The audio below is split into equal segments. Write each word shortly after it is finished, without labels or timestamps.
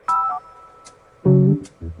Oh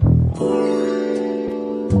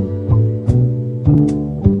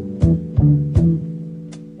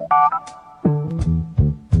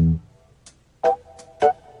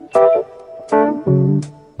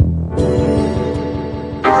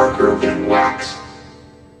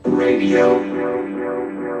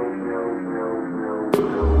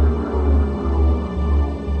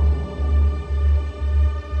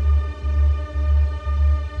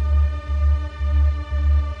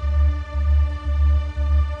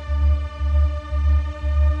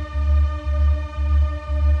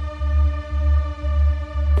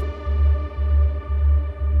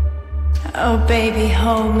baby,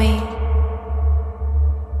 hold me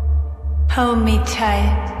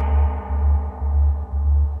tight.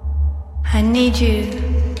 I need you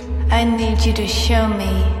to show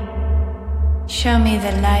me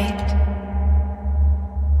the light.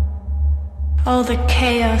 All the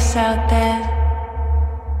chaos out there,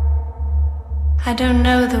 I don't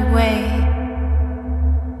know the way.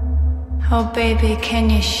 Oh baby, can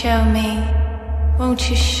you show me? Won't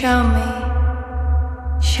you show me?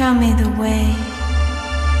 Show me the way.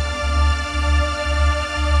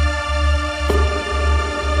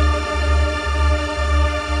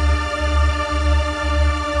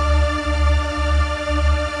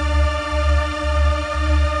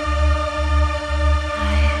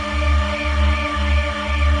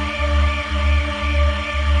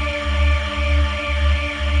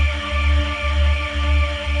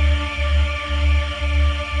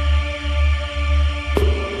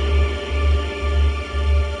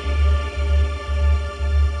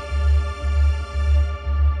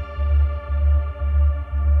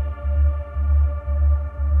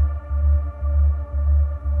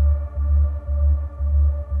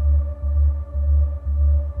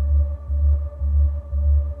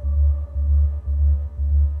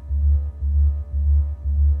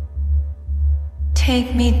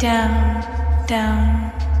 Take me down,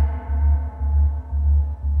 down.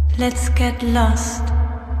 Let's get lost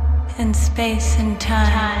in space and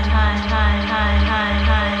time.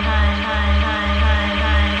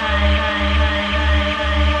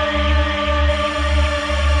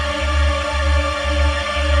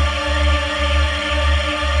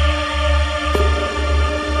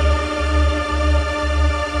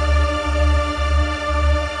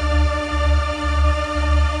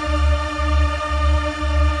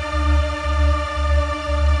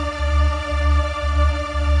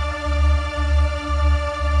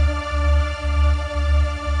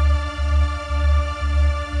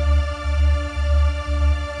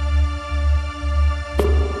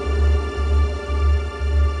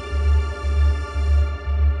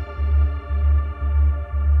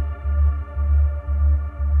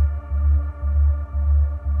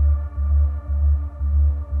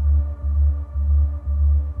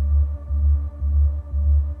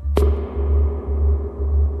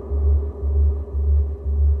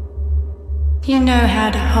 You know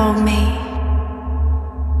how to hold me.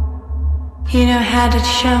 You know how to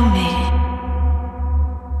show me.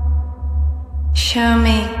 Show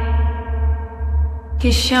me.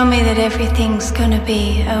 You show me that everything's gonna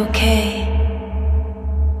be okay.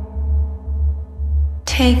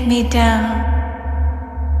 Take me down.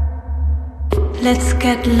 Let's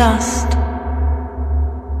get lost.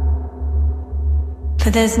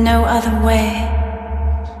 For there's no other way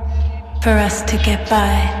for us to get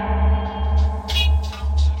by.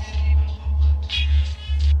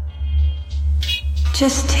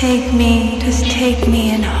 Just take me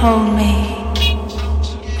and hold me.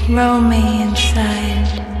 Roll me inside,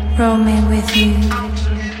 roll me with you.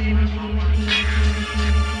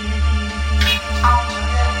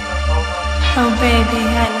 Oh baby,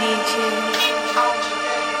 I need you.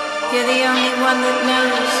 You're the only one that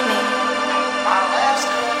knows me.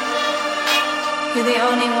 You're the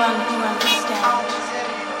only one who understands.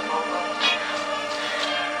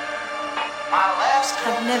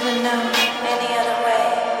 I've never known any other way.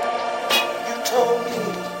 You told me.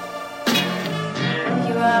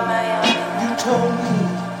 You are my only one. You told me.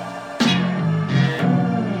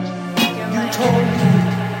 You're You my told me.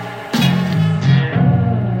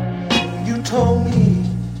 You told me.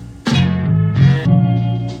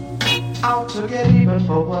 Out to get even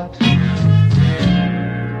for what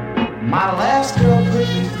my last girl put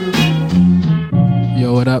me through.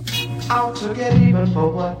 Yo, what up? Out to get even for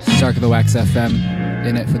what Stark of the Wax FM,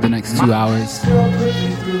 in it for the next 2 hours. girl put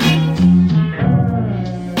me through.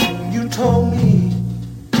 You told me.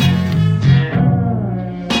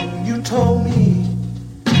 You told me.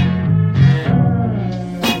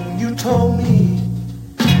 You told me.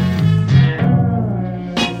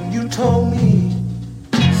 You told me.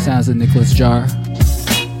 Sounds of Nicholas Jar.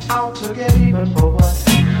 out to get even for what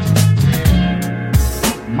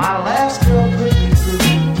my last girl put me through.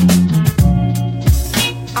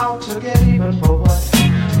 Out to get even for what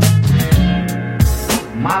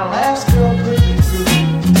my last girl put me through.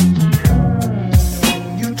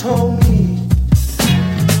 You told me,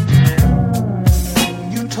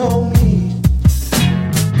 you told me,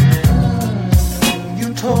 you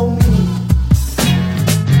told me,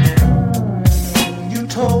 you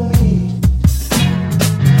told me,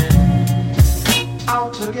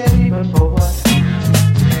 out to get even for what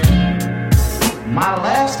my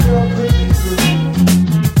last girl put me through.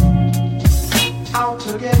 Out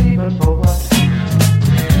to get even for what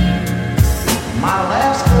my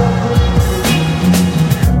last girl put me through.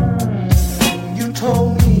 You told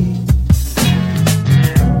me,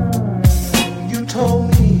 you told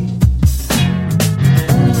me,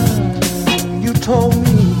 you told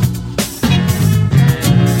me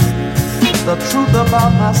the truth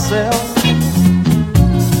about myself.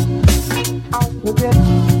 I'll forget,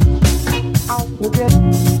 I'll forget,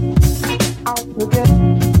 I'll forget,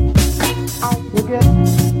 I'll forget,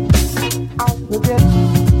 I'll forget,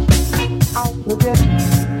 I'll forget.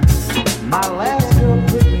 My last girl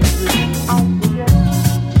put me through. I'll forget,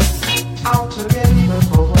 I'll forget even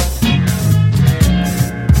for what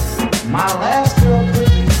my last girl put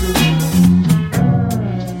me through.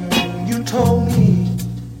 You told me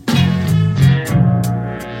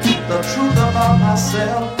the truth about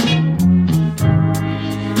myself,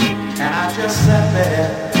 and I just sat there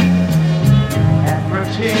and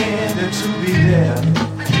pretended to be there.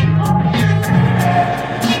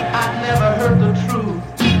 I never heard the truth,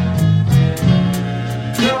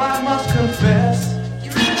 girl, I must confess.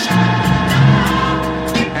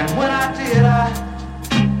 And when I did, I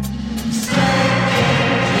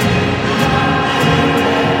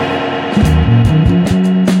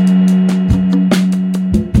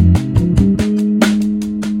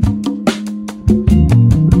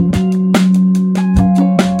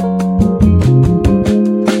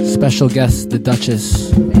Special guest, the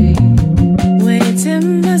Duchess.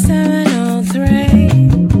 Waiting for 7:03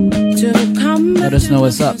 to come. Let us know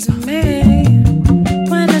what's up.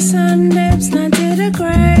 When the sun dips 90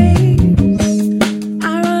 degrees, I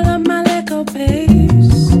roll up my little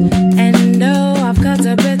pace, and though I've got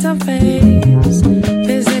a bit of face,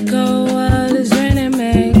 physical world is draining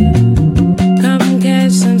me. Come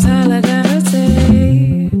catch some solidarity.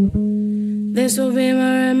 This will be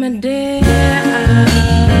my remedy.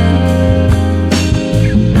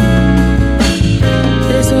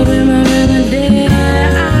 This will be my remedy.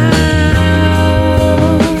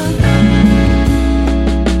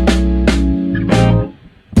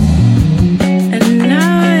 And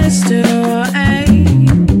now it's 2:08.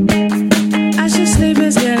 I should sleep,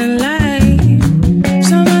 it's getting late.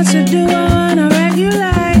 So much to do, I wanna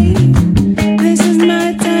regulate. This is my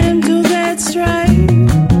time to get straight.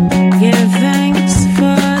 Give thanks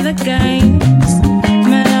for the gains.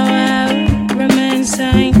 Mellow out, remain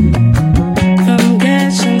sane. Come get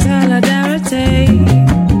some solidarity.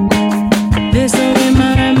 This will be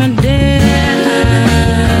my remedy.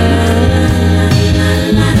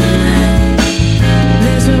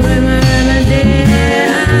 This will be my remedy.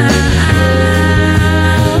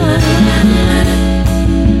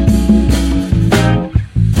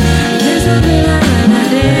 This will be my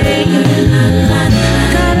remedy.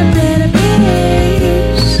 Got a bit of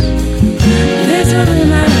peace. This will be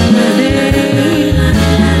my remedy.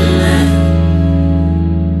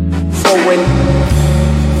 so when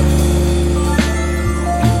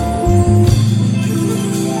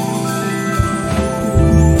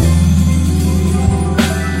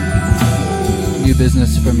New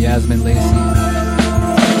business from Yasmin Lacey.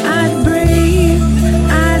 I'd breathe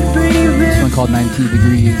This one called 19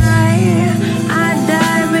 Degrees. I'd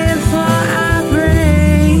die before I breathe.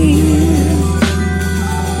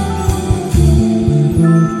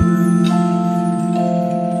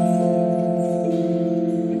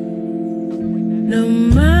 No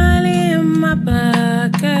money in my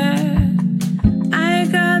pocket, I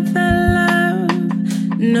got the love.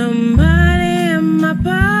 No money in my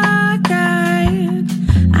pocket,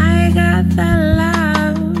 I got the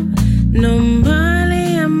love. No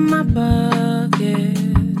money in my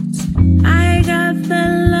pockets, I got the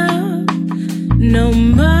love. No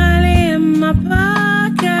money in my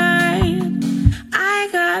pocket, I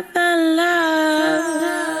got the love.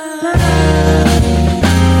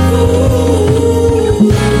 Ooh.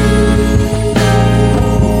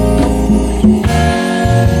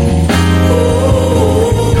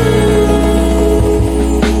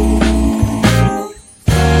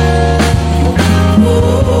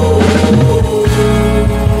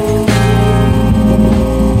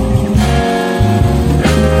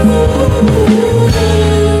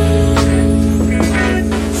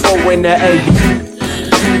 in the AM.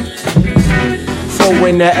 4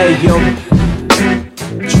 in the AM.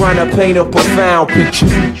 Trying to paint a profound picture.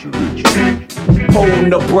 Holding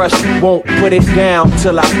the brush, won't put it down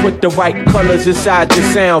till I put the right colors inside your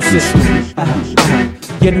sound system.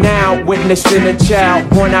 You're now witnessing a child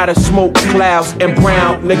born out of smoke clouds and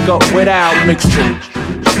brown liquor without mixture.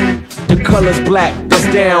 The color's black, that's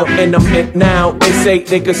down in them, and now they say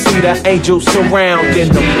they can see the angels surrounding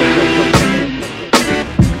them.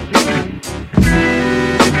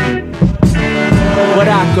 But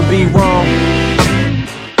I could be wrong.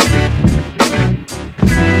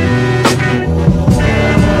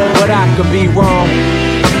 But I could be wrong.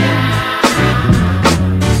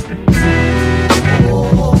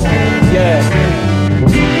 Yeah.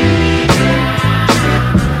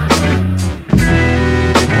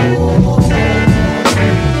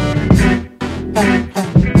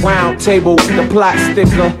 Round table, the plot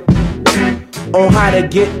sticker on how to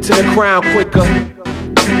get to the crown quicker.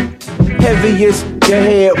 Heavy is your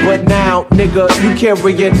head, but now, nigga, you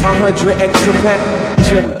carrying 100 extra pounds.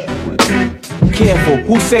 Careful,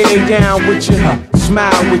 who say they down with you?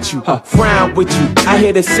 Smile with you, frown with you. I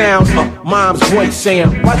hear the sound of mom's voice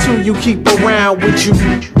saying, watch who you keep around with you.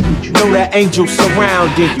 Know that angel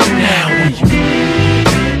surrounding you. Now with you.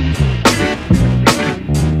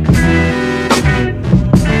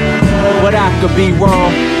 But I could be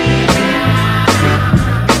wrong.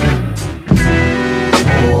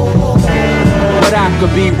 But I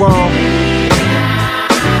could be wrong.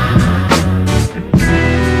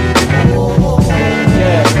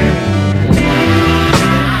 Yeah.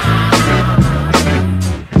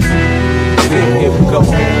 Here we go.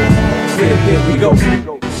 Here we go.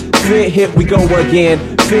 Here we go again.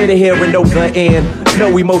 Fear to hear and know the end.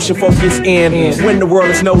 No emotion focus in. When the world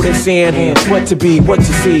is noticing what to be, what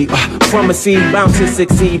to see. From a seed bound to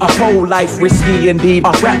succeed. A whole life risky indeed.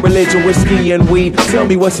 Rap, religion, whiskey and weed. Tell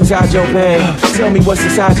me what's inside your vein. Tell me what's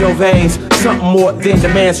inside your veins. Something more than the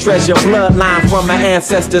man's treasure. Bloodline from my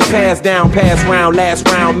ancestors. Passed down, passed round, last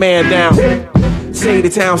round, man down. Say the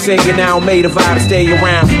town singing now, made a vibe to stay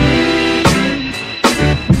around.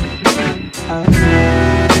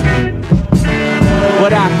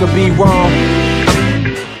 But I could be wrong.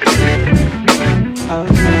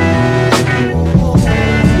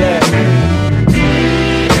 Yeah.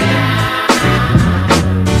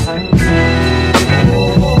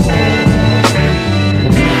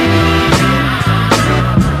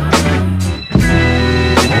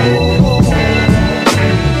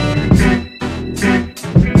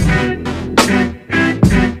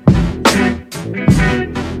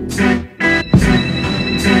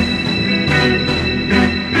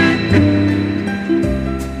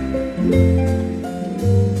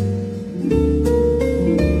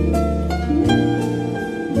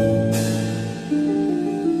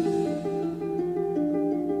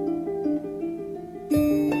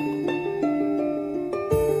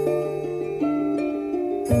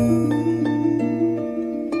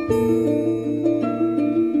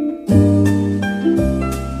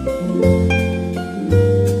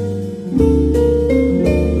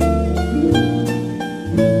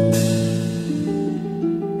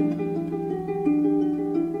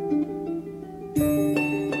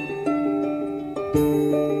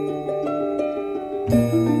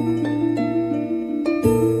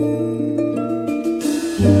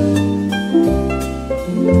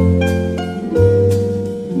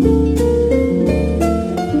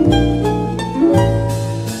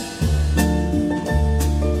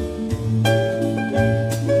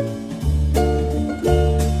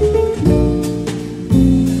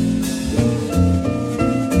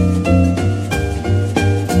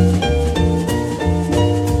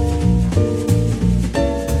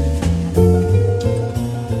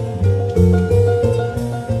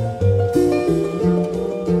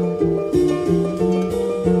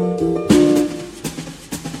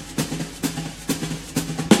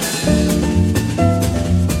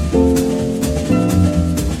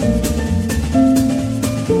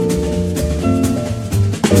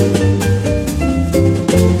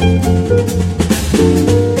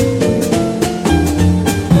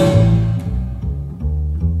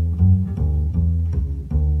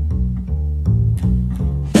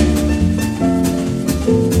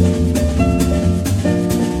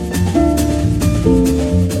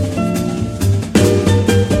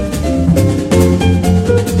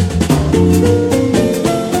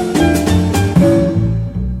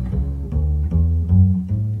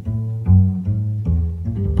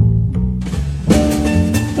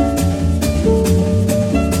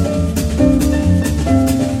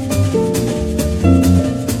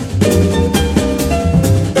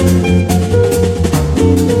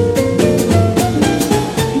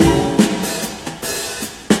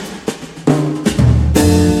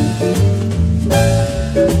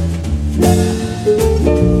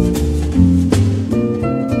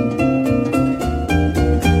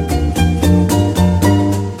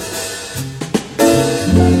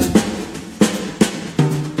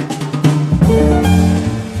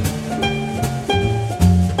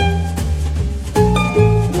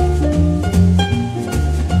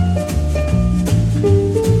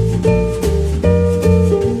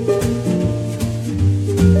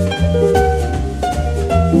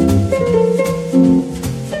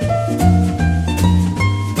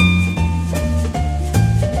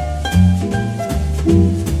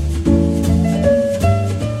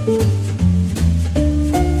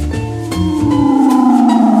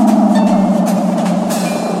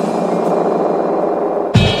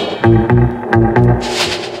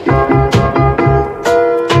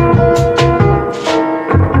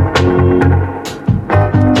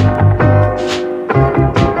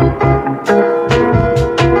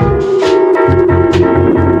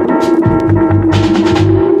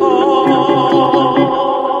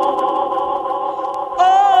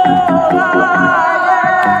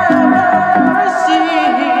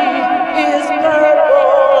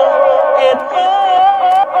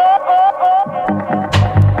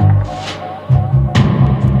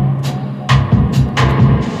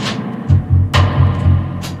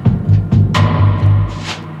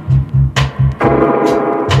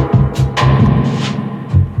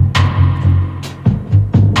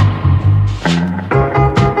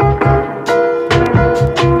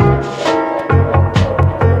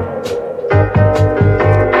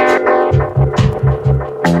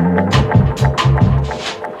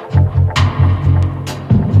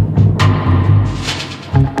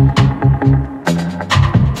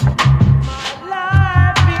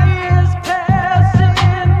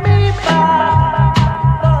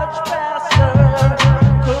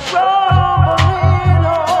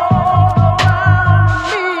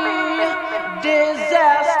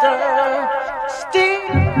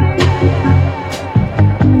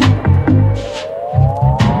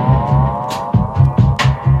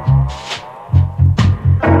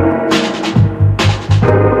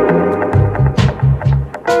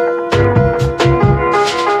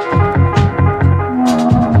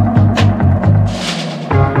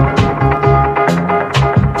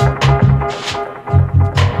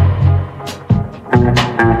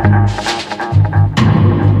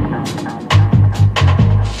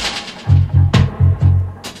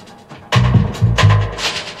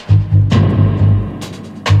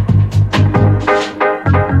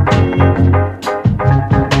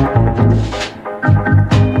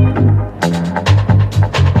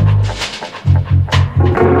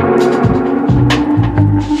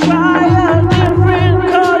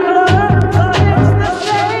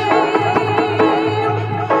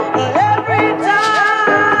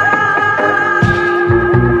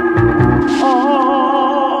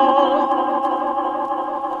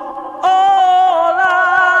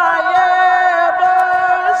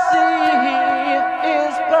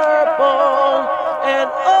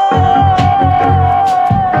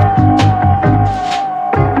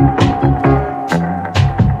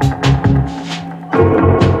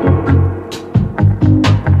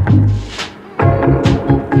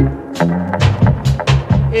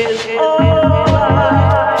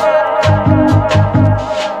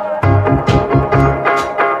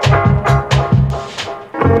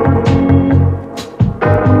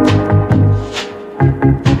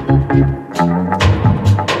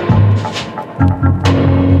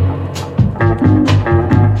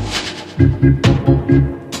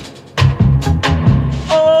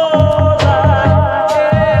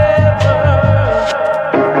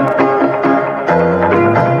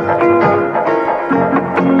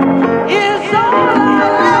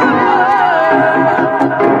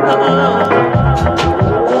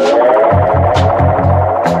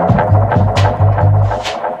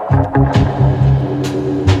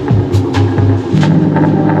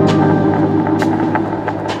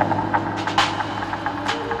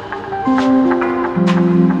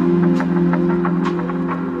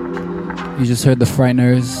 You just heard the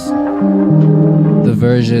Frighteners, the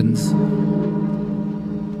Versions.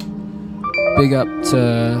 Big up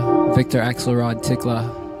to Victor Axelrod Tikla.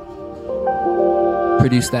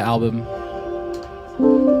 Produced that album.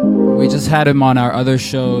 We just had him on our other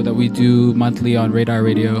show that we do monthly on Radar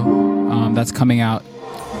Radio. That's coming out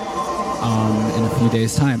in a few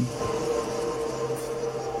days' time.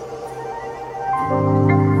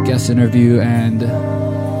 Guest interview, and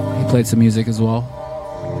he played some music as well.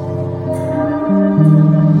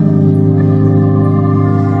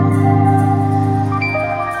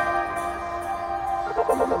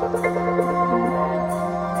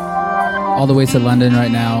 All the way to London right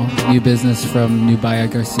now. New business from Nubia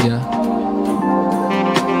Garcia.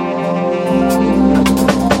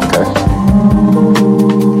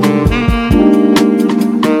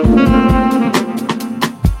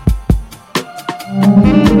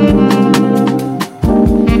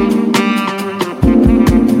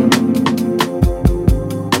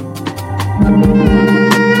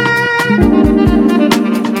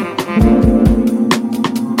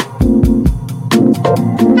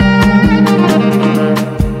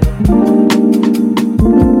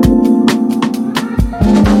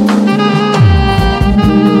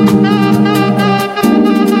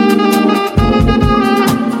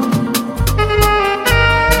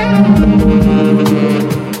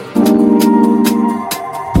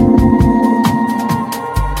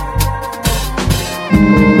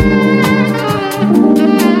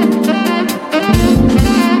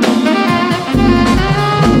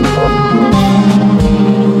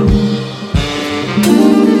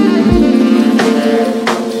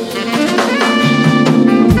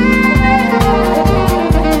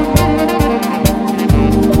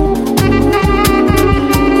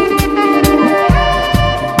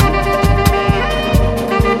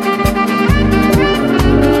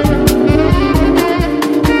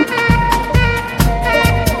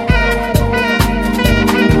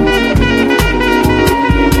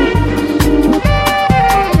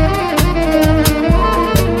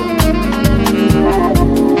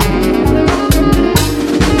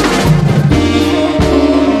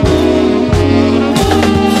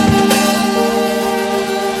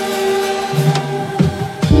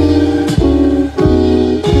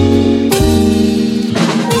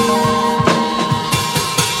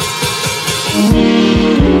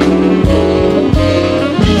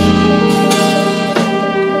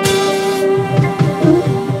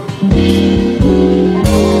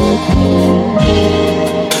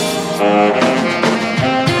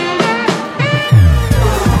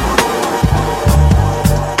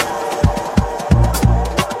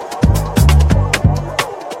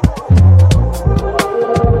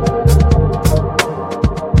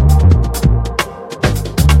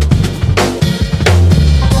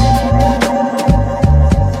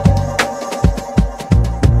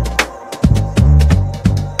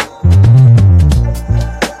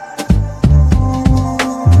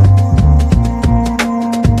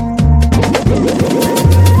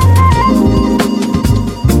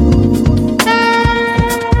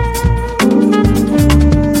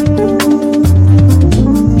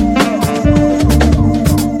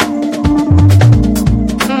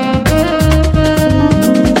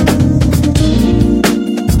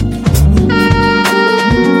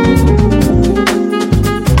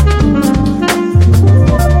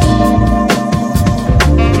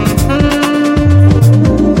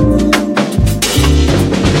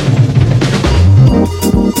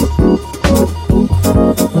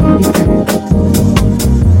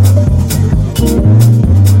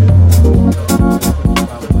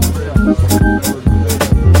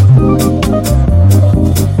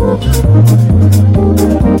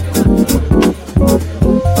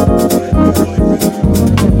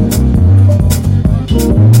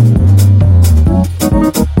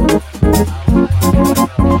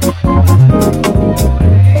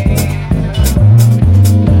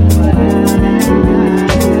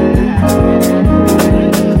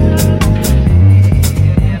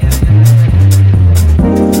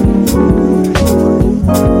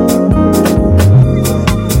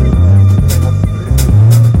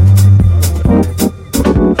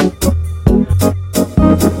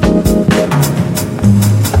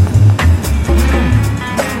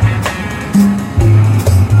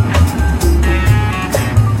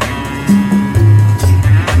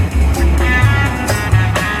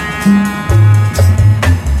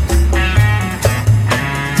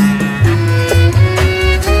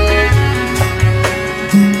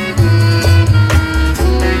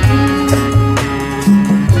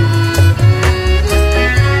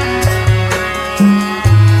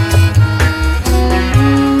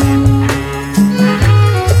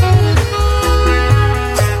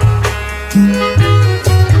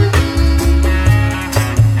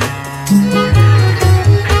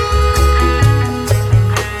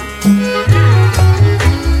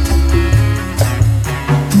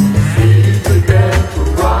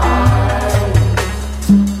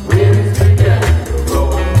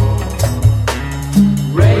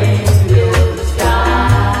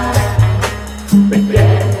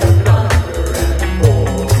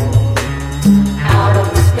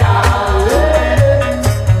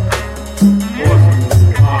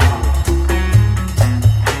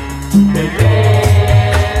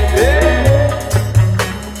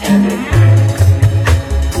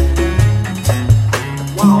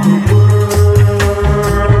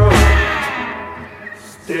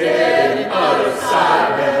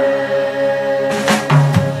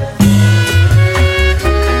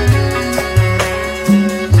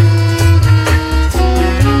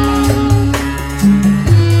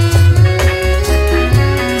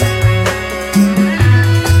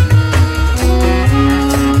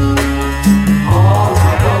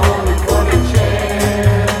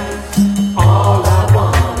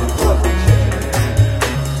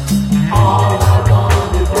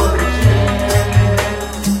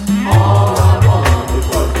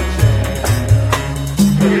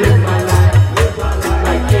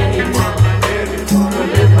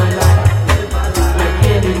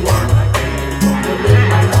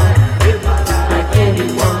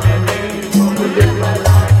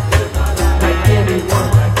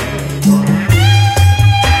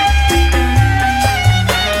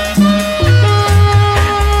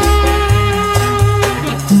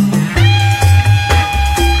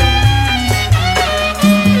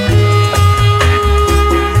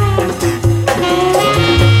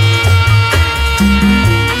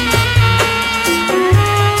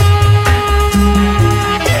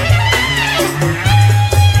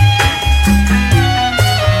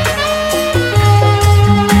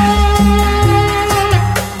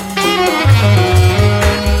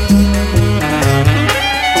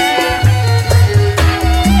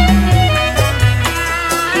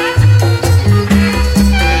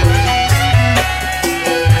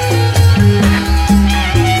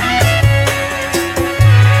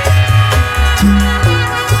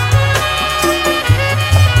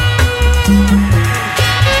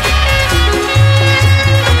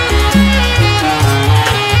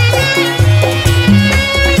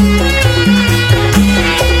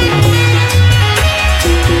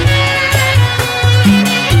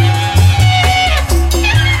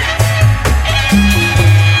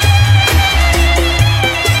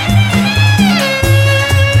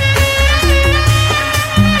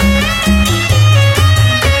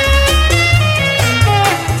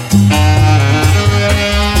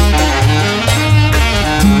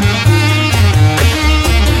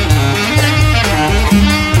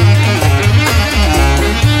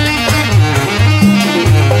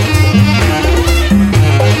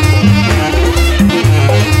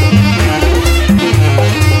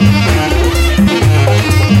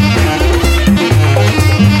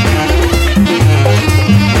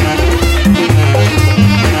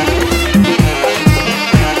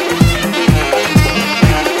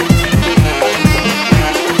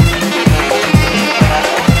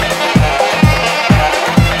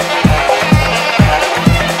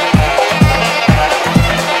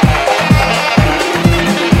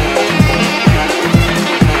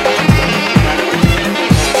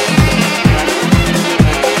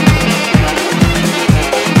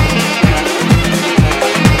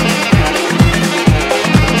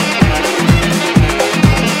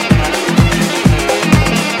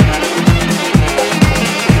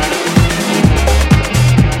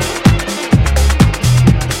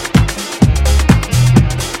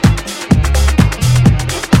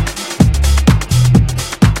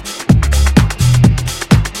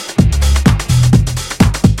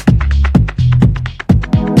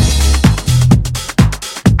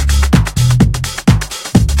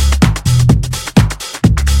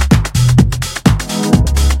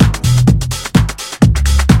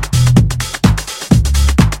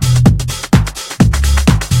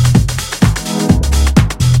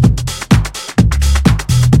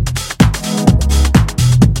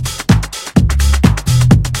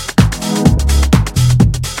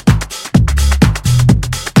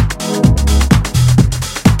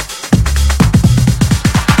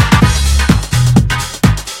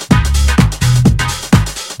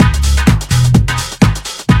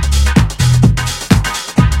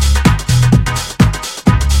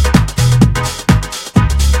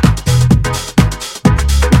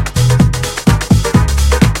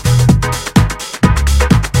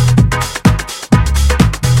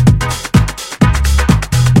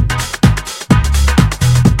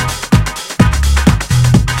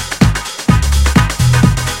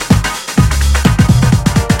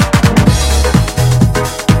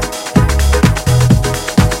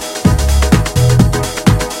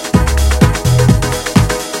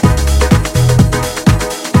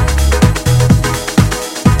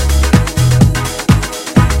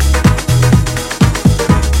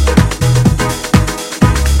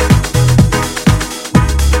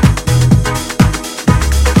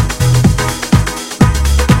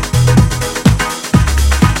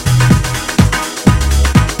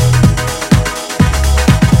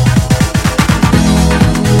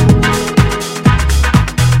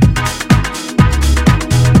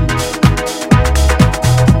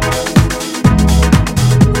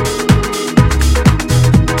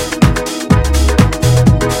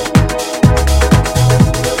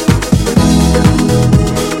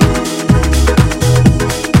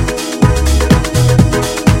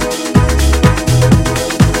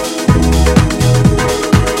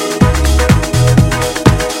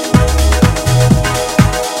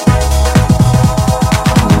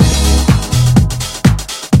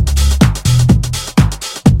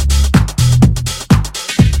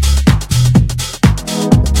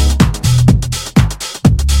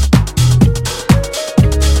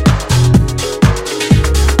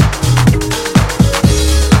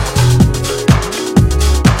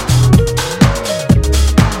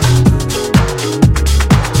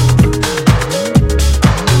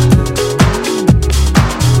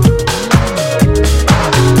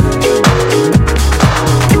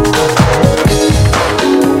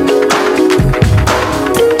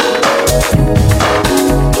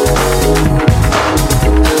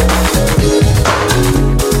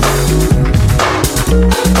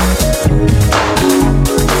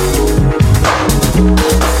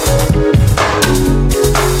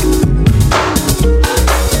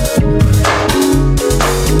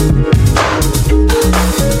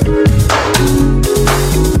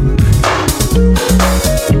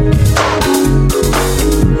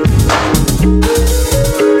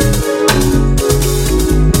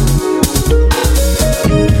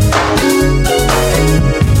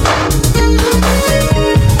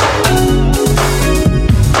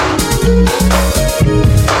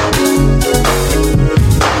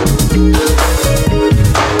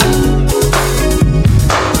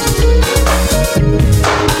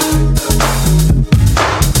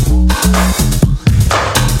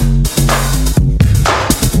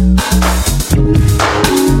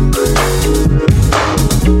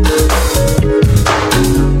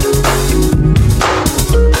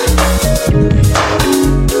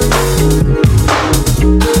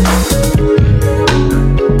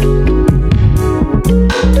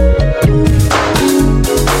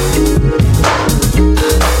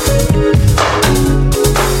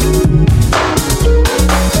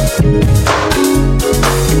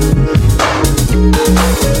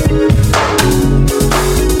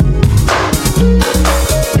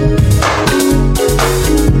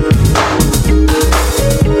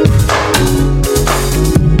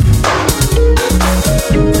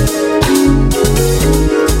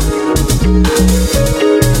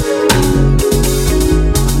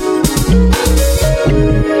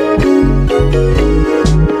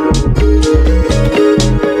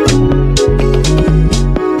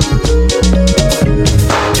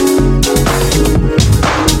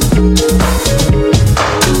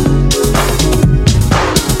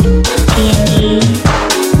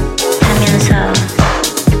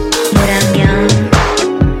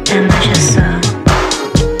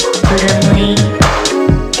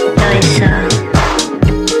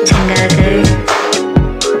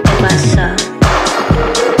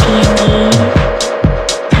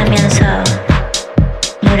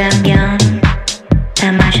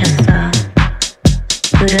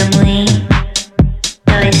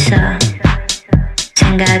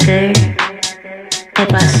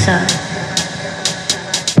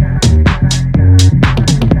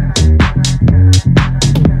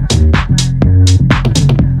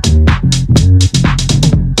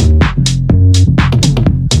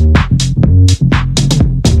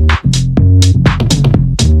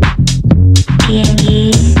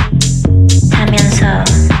 비행기 타면서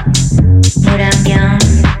물 한 병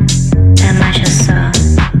다 마셨어.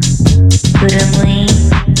 구름 위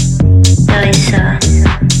떠있어.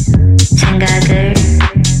 생각을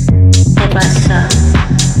해봤어.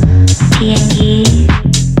 비행기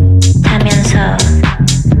타면서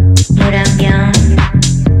물 한 병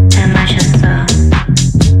다 마셨어.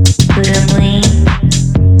 구름 위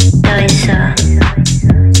떠있어.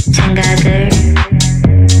 생각을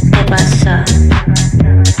해봤어.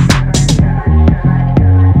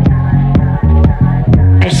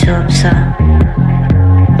 알 수 없어.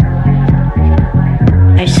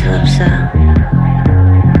 알 수 없어.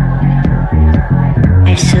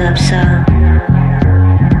 알 수 없어.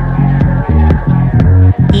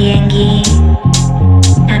 비행기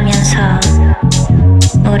타면서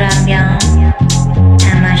물 한 병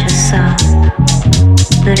다 마셨어.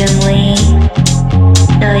 구름 위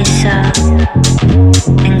떠있어.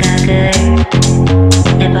 생각을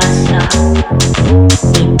해봤어.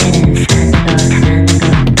 이때는 사는 거 사는 거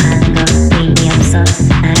파는 거 의미 없어.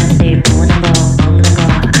 사람들 보는 거 먹는 거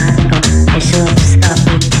아는 거 알 수 없어.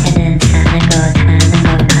 이때는 사는 거 사는 거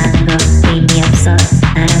파는 거 의미 없어.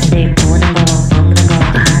 사람들 보는 거 먹는 거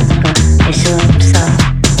아는 거 알 수 없어.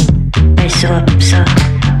 알 수 없어.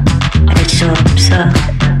 알 수 없어.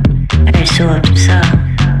 알 수 없어.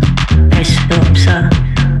 알 수 없어.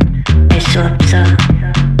 알 수 없어.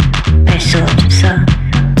 알 수 없어.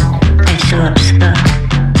 알 수 없어.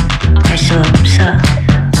 알 수 없어.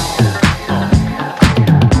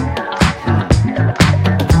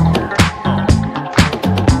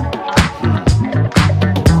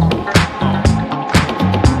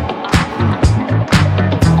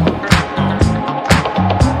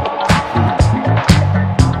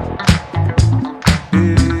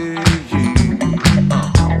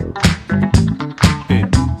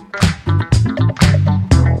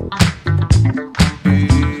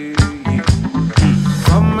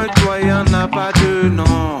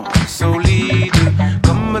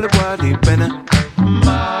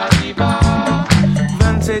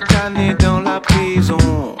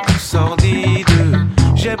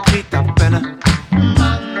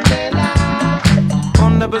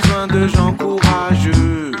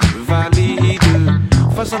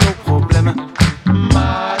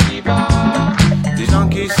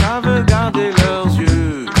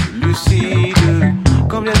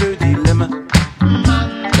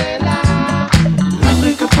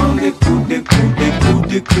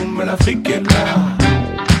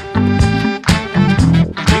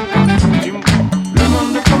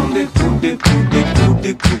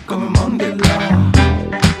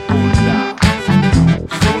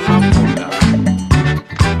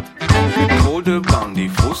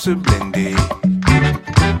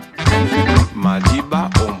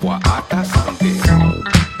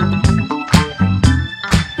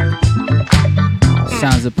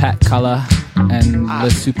 Sounds of Pat Kala and Le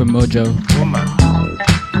Super Mojo.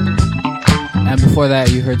 And before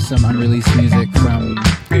that, you heard some unreleased music from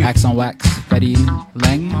Axe on Wax, Betty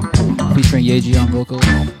Lang, featuring Yeji on vocals.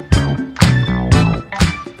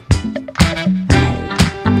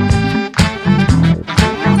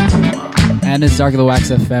 And it's Dark of the Wax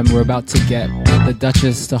FM. We're about to get the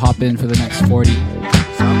Duchess to hop in for the next 40.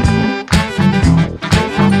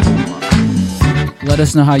 Let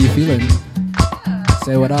us know how you're feeling.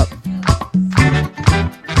 Say what up.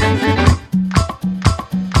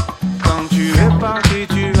 Quand tu es parti,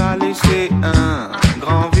 tu as laissé un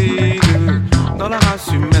grand vide dans la race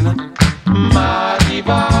humaine.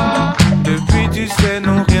 Madiba. Depuis, tu sais,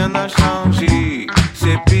 non, rien n'a changé.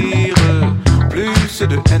 C'est pire, plus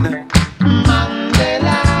de haine.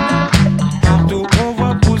 Mandela. Partout, on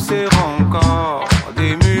voit pousser encore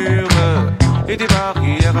des murs et des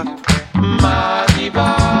barrières.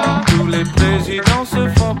 Madiba. Tous les présidents se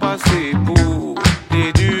font passer pour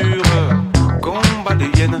des durs combats de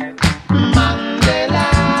hyènes. Mandela.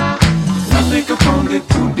 L'Afrique prend des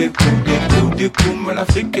coups, des coups, des coups, des coups, mais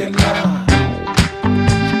l'Afrique est là.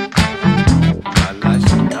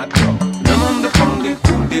 Le monde prend des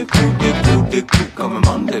coups, des coups, des coups, des coups comme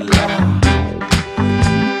Mandela.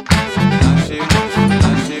 Lâchez-moi,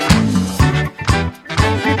 lâchez-moi.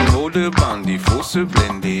 Trop de bandits, faut se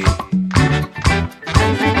blender.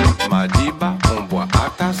 Madiba, on boit à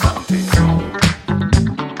ta santé.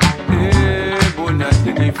 Eh, bonne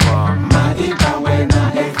Jennifer. Madiba, wena,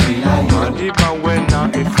 e fila yo. Madiba, wena,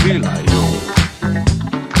 e fila yo.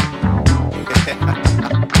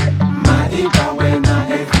 Madiba, wena,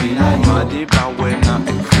 e fila yo. Madiba, wena, e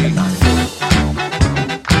fila yo.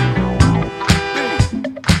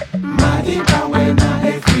 Madiba, wena, e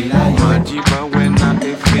fila yo. Madiba, wena, e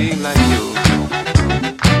fila yo.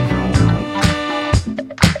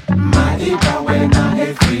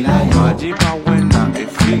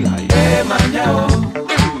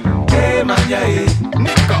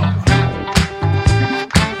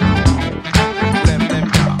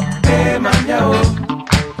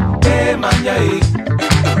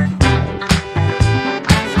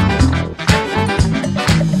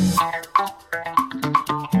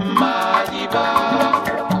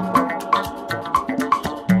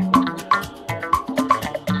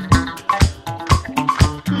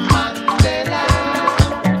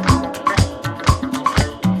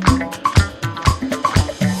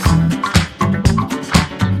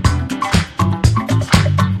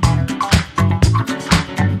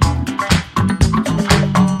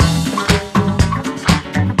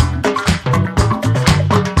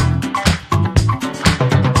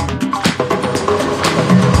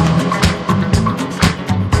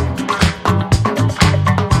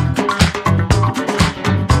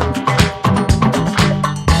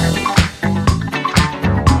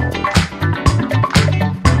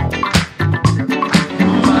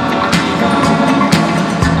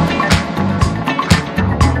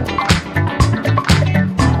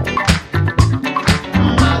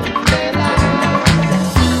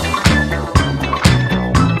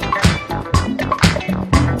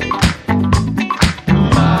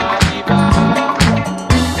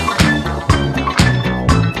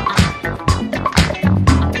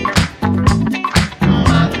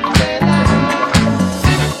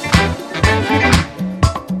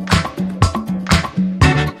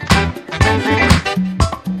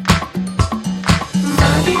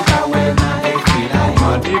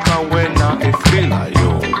 e fila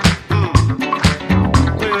yo.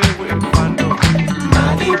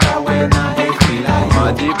 Madiba wena e fila yo.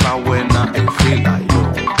 Madiba wena e fila yo.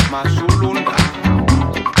 Masulunda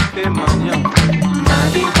e manya.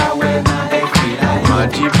 Madiba wena e fila yo.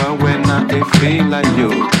 Madiba wena e fila yo.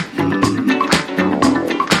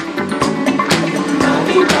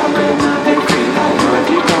 Madiba wena e fila yo.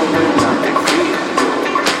 Madiba wena e fila yo.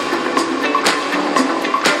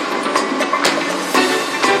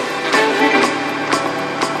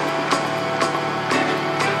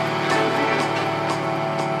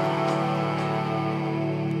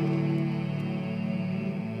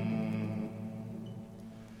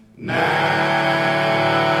 Now.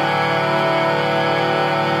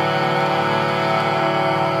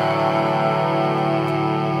 「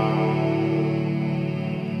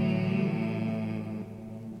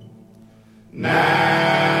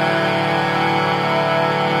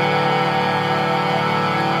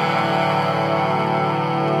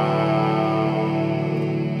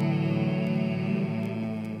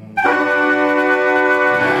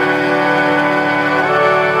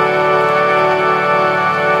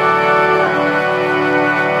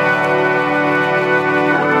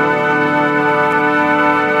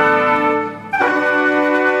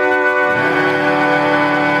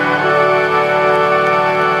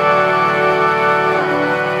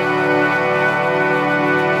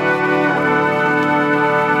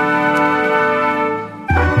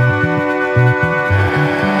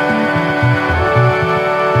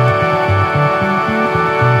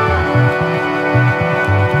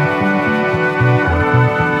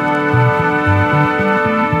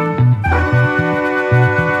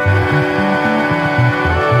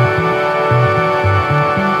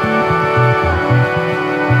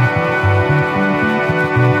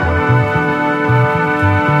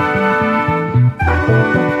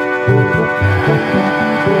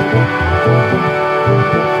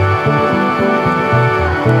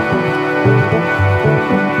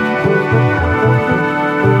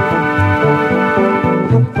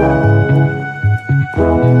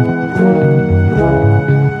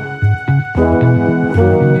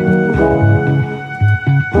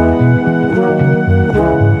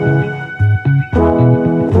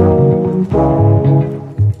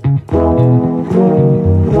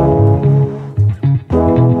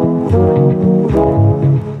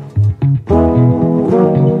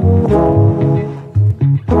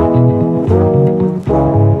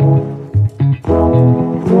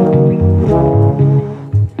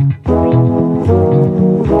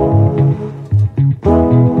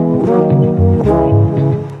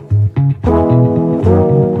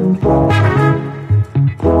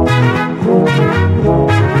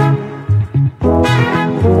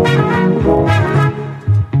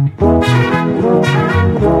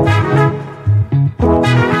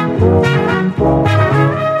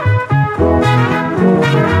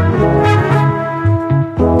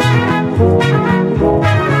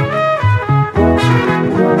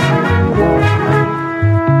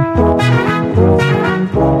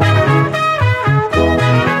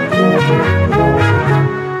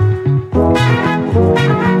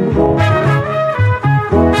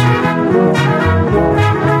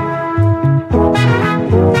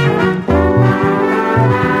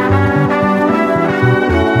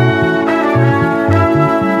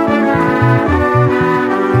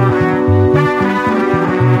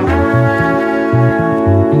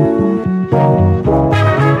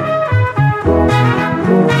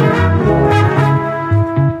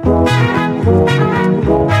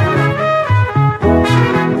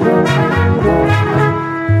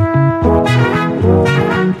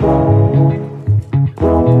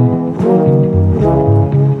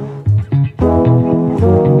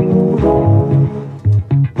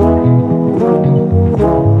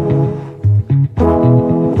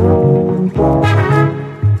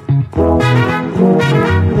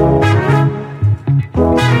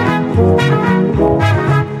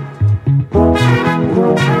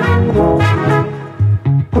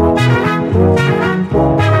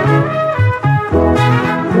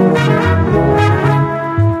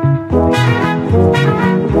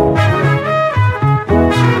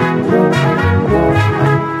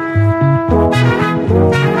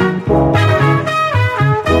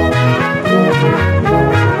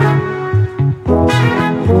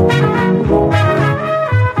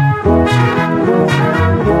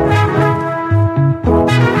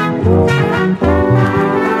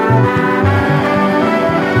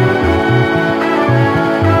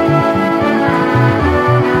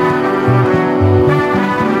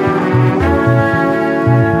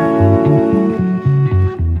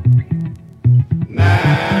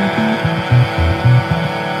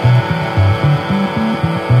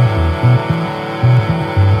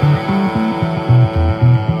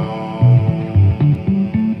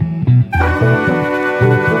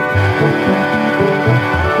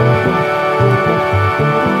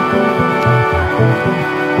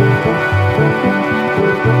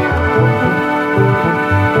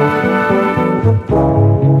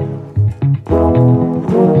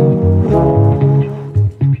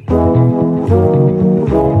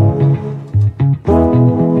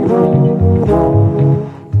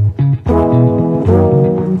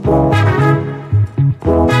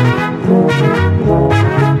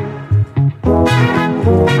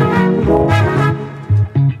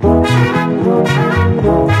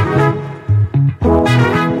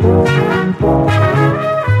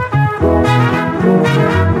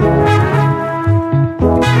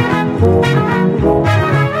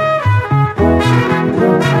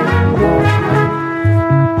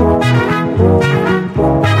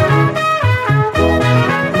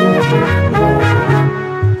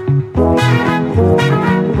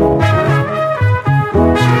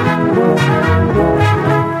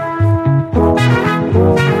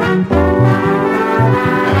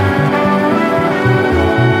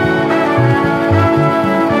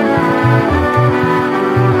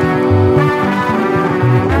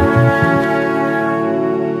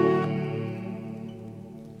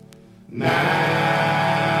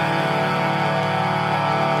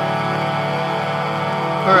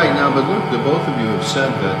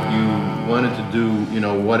Said that you wanted to do,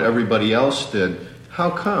 what everybody else did. How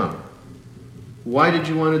come? Why did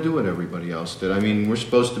you want to do what everybody else did? I mean, we're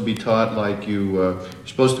supposed to be taught like you're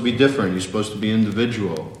supposed to be different, you're supposed to be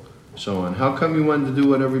individual, so on. How come you wanted to do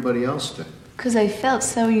what everybody else did? Because I felt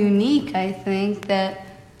so unique, I think, that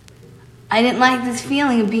I didn't like this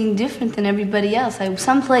feeling of being different than everybody else.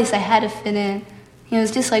 Someplace I had to fit in.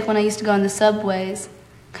 It's just like when I used to go on the subways,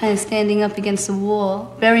 kind of standing up against the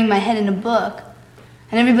wall, burying my head in a book.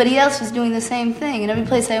 And everybody else was doing the same thing. And every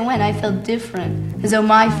place I went, I felt different. As though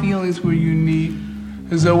my feelings were unique.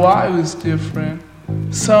 As though I was different.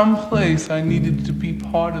 Someplace I needed to be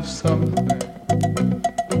part of something.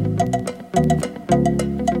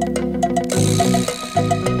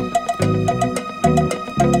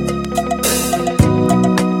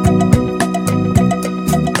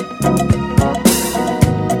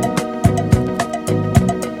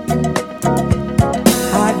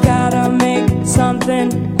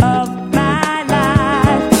 Of my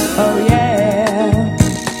life, oh yeah.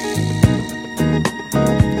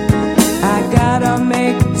 I gotta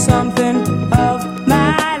make something of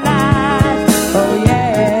my life, oh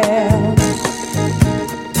yeah.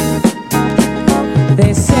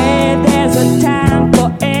 They say there's a time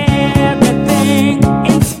for everything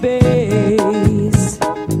in space,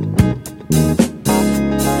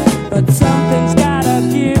 but something's gotta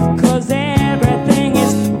give, 'cause everything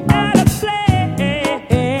is out of place.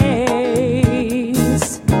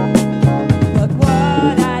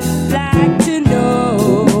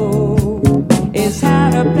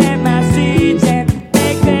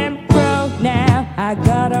 I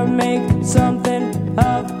gotta make something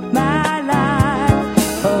of my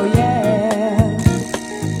life, oh yeah.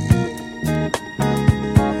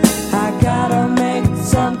 I gotta make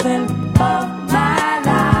something of my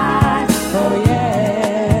life, oh yeah.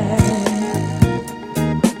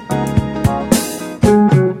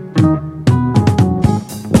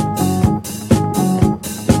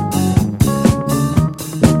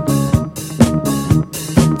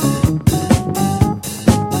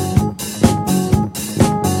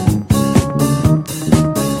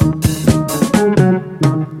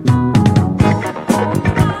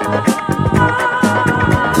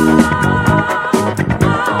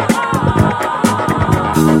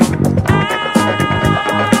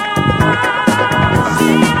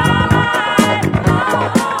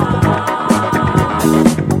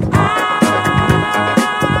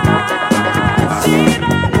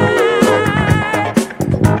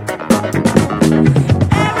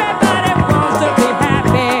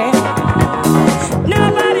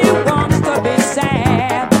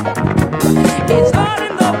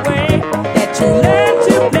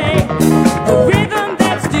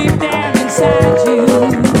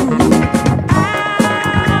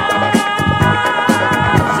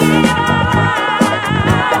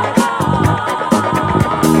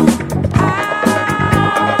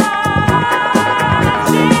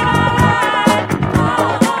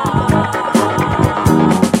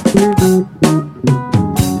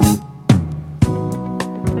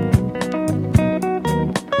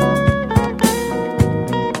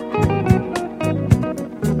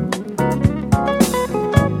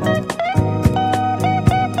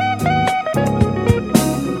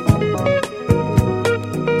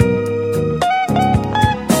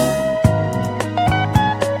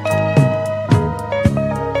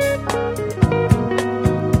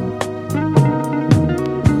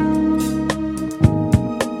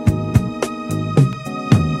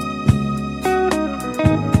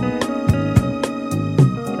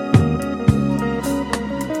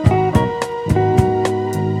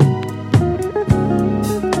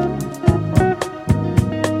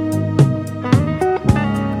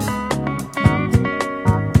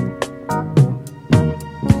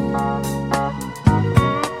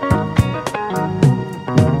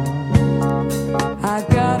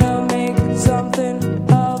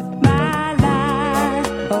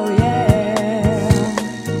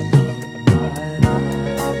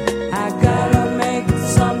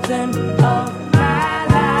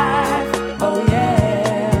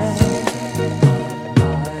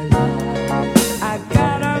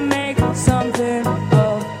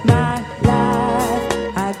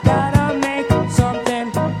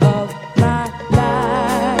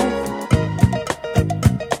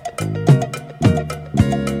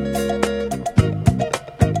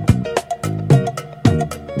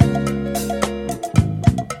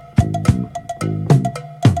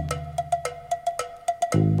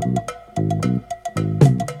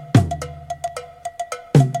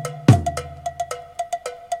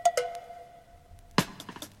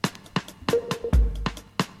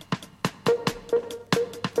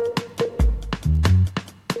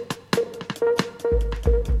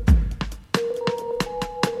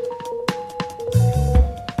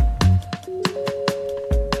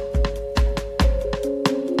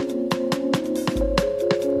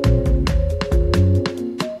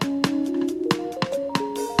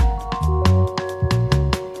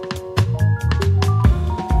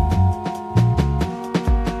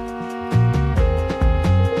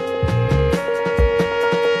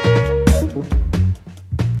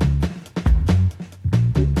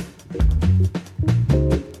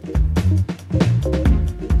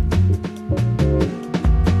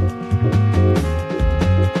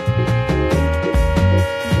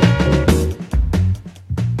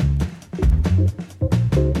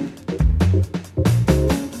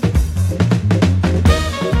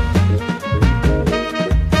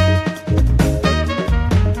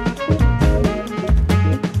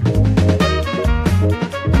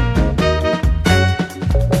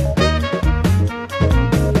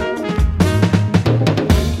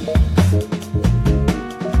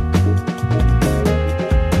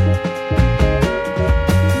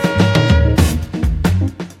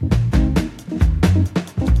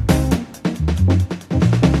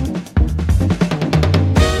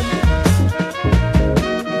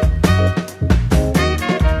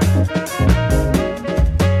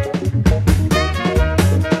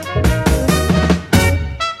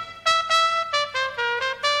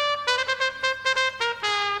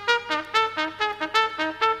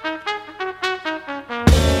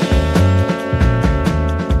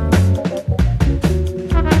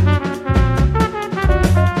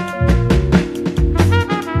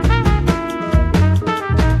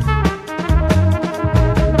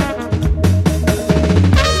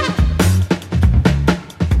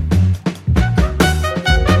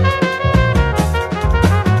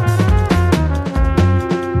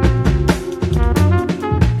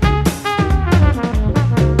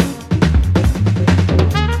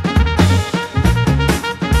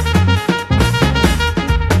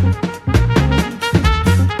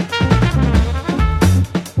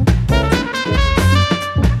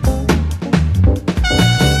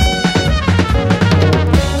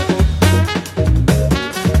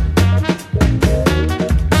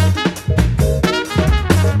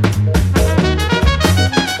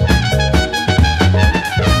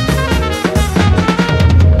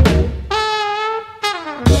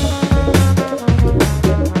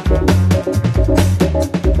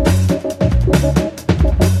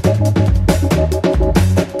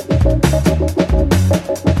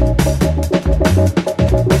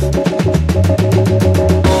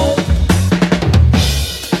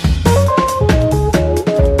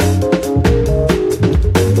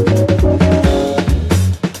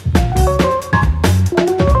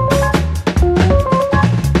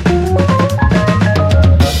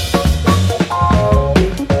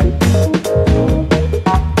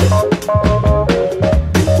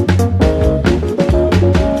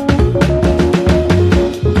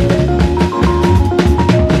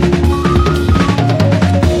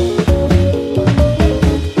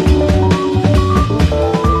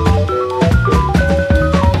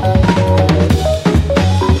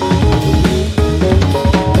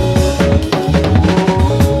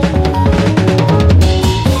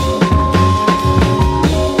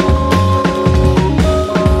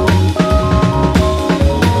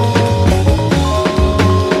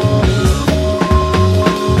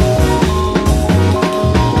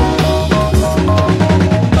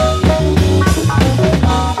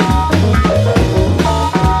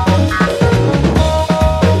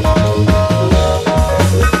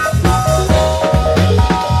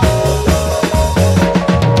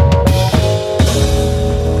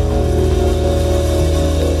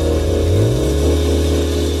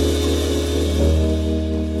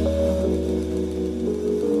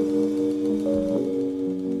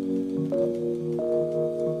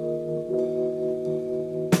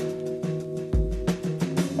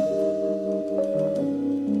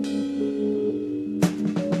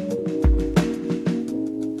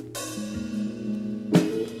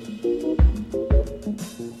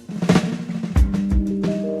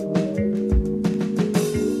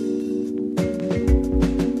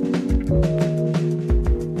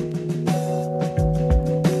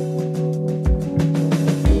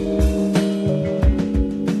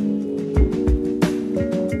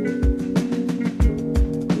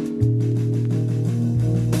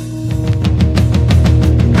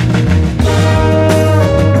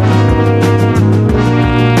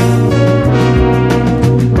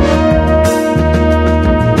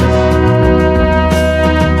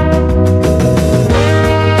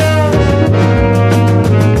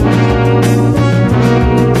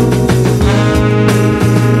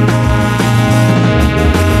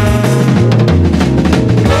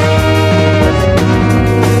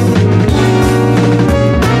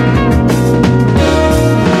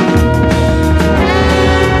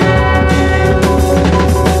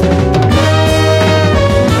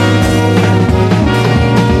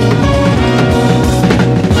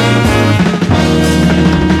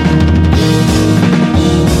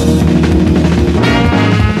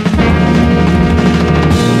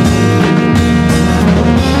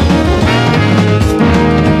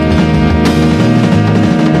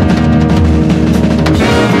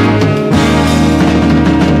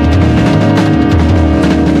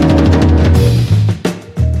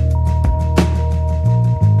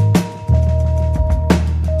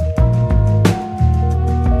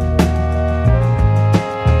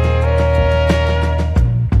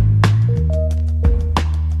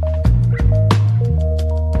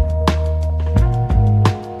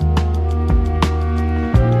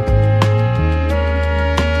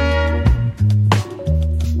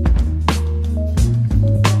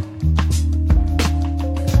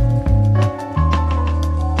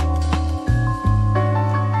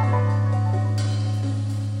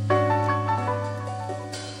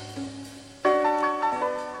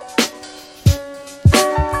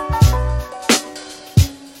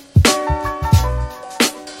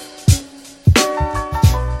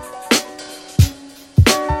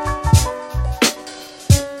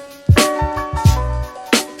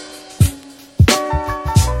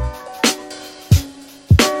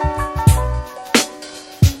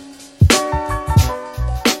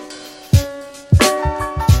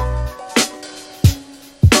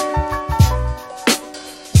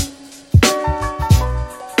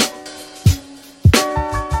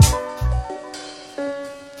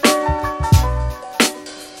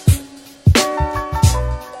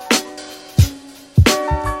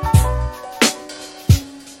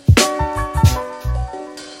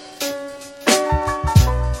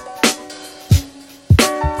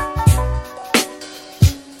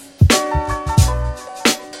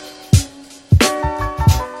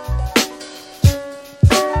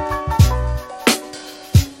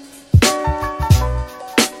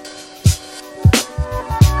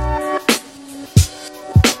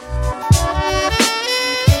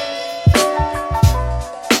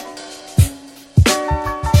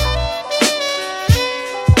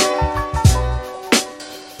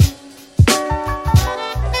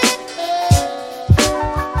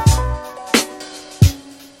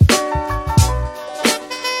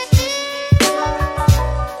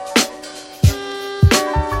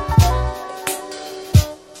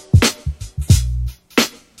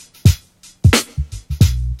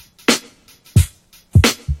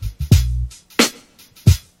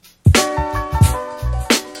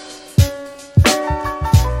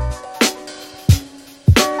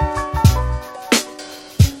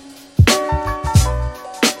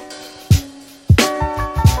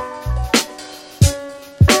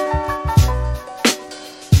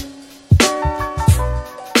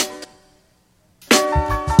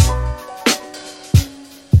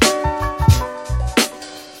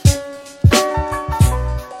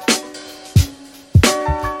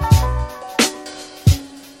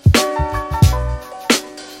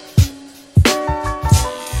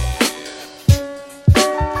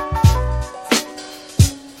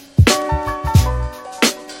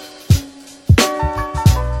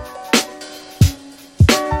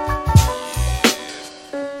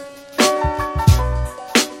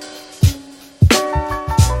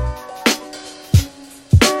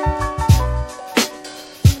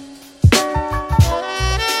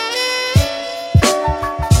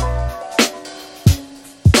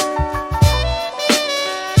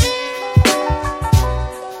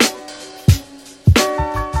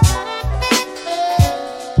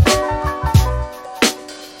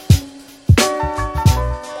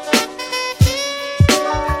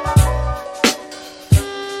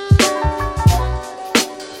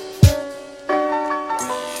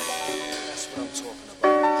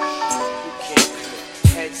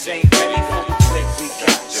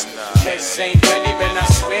 Heads ain't ready, man, I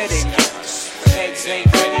swear they not. Heads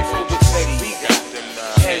ain't ready for the click we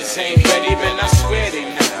got. Heads ain't ready, man, I swear they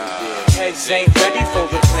not. Heads ain't ready for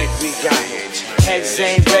the click we got. Heads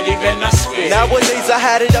ain't ready, man, I swear. Nowadays I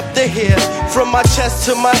had it up to here, from my chest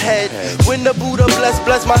to my head. When the Buddha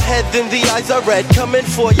bless my head, then the eyes are red. Coming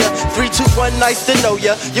for ya, 3, 2, 1, nice to know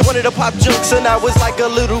ya. You wanted to pop jokes and I was like a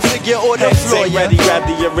little figure on the floor. Heads ain't ready, grab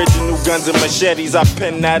the original guns and machetes. I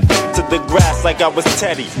pin that to the grass like I was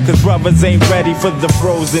Teddy. Cause brothers ain't ready for the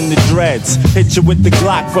froze and the dreads. Hit you with the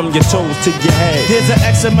Glock from your toes to your head. There's an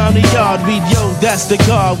X amount of yard weed, yo, that's the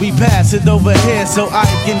guard. We pass it over here so I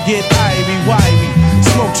can get irie. Why we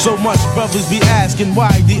smoke so much, brothers be asking why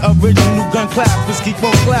the original gun clappers keep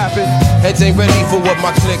on clapping. Heads ain't ready for what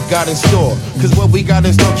my clique got in store. Cause what we got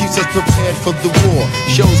in store keeps us prepared for the war.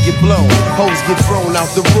 Shows get blown, hoes get thrown out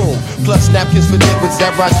the room. Plus napkins for niggas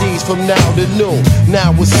that ride D's from now to noon. Now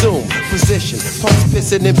assume position, punks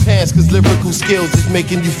pissing in pants cause lyrical skills is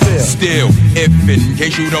making you feel. Still, if in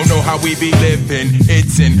case you don't know how we be living,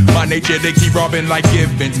 it's in my nature to keep robbing like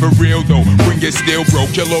givens. For real though, bring it still broke,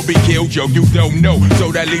 kill or be killed, yo, you don't know.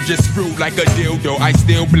 So that leaves you screwed like a dildo. I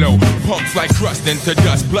still blow punks like crust into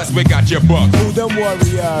dust. Plus we got your buck. Who them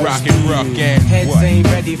warriors? Rockin' rough and heads what? Ain't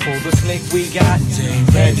ready for the click we got.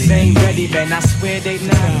 Heads ain't ready, man, I swear they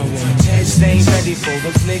not. Heads ain't ready for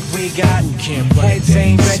the click we got. Heads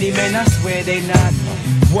ain't ready, man, I swear they not.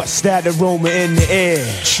 What's that aroma in the air?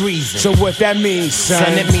 Treason. So what that means, son?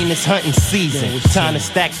 Son, it mean it's hunting season. Time to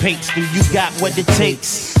stack pates, do you got what it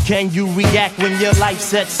takes? Can you react when your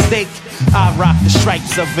life's at stake? I rock the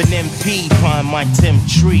stripes of an MP, climb my Tim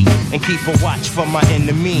tree, and keep a watch for my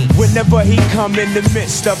enemy. Whenever he come in the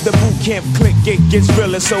midst of the boot camp clique, it gets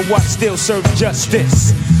realer, so I still serve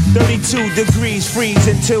justice. 32 degrees freeze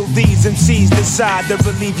until these MCs decide to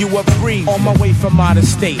relieve you of breeze. On my way from out of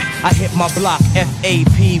state, I hit my block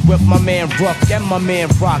FAP with my man Ruck and my man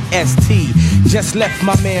Rock ST. Just left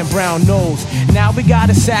my man Brown Nose. Now we got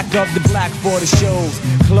a sack of the black for the shows.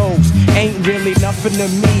 Clothes ain't really nothing to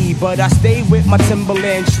me, but I stay with my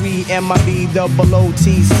Timberland tree and my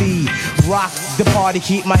BOOTC. Rock the party,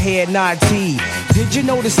 keep my head not T. Did you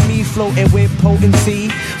notice me floating with potency?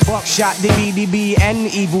 Buckshot, the BDB,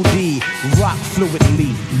 and Evil D. Rock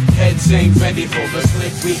fluidly. Heads ain't ready for the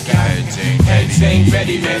click we got. Heads ain't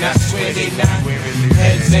ready, man, I swear they not.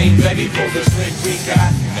 Heads ain't ready for the click we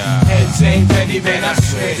got. Heads ain't ready, man, I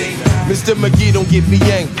swear they not. Mr. McGee, don't get me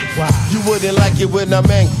angry. You wouldn't like it when I'm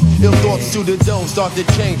angry. Ill thoughts to the dome start to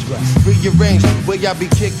change. Rearrange where y'all be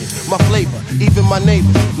kicking. My flavor, even my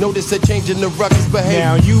neighbor. Notice a change in the ruckus behavior.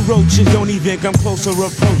 Now you roaches don't even come close or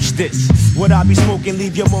approach this. What I be smoking,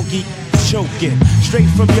 leave your monkey choking. Straight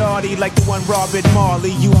from Yardie like the one Robert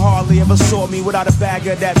Marley. You hardly ever saw me without a bag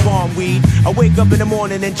of that bomb weed. I wake up in the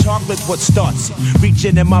morning and chocolate's what starts it.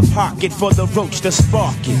 Reaching in my pocket for the roach to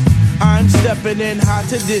spark it. I'm stepping in hot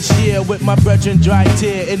to this year with my brethren dry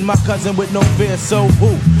tear and my cousin with no fear. So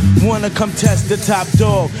who wanna come test the top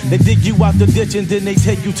dog? They dig you out the ditch and then they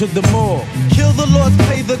take you to the morgue. Kill the lords,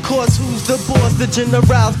 pay the cost. Who's the boss? The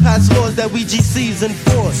generals pass laws that we GCs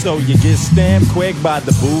enforce. So you get stamped quick by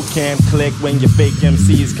the boot camp click when your fake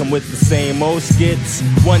MCs come with the same old skits.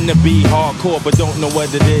 Wanna be hardcore but don't know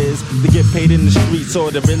what it is. To get paid in the streets or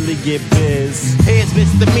to really get biz. Here's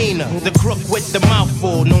misdemeanor, the crook with the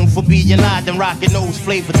mouthful, known for being loud and rocking those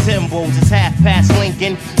flavor Timbos. It's half past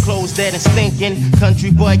Lincoln, clothes dead and stinking.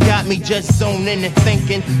 Country boy got me just zoning and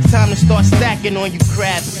thinking. It's time to start stacking on you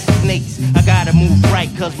crabs and snakes. I gotta move right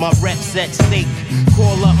cause my rep's at stake.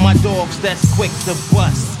 Call up my dogs that's quick to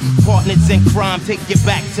bust. Partners in crime, take you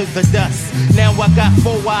back to the dust. Now I got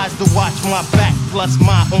 4 eyes to watch my back, plus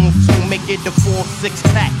my own 2, make it a 4-6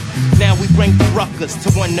 pack. Now we bring the ruckers to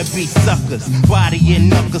wannabe suckers. Body and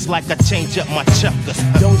knuckles like I change up my chuckers.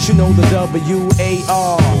 Don't you know the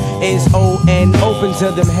WAR is ON? Open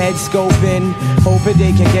to them heads scoping, hoping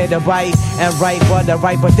they can get a bite and right what the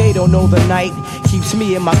right, but they don't know the night keeps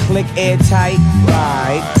me and my clique airtight.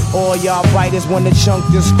 Right, all y'all writers wanna chunk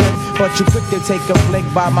the script, but you quick to take a flick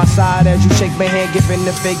by my side as you shake my hand, giving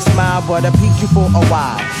the fake smile, but I peek you for a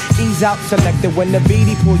while. Ease out selected when the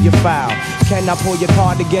beady pull your foul. Can I pull your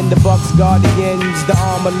card again? The Bucks Guardians, the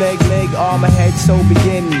armor leg, armor head, so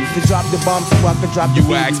begin to drop the bomb so I can drop the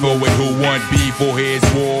You asked for it, who want beef for his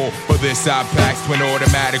war? For this I packs twin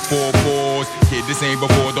automatic 4-4s. Kid, this ain't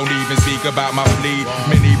before, don't even speak about my fleet.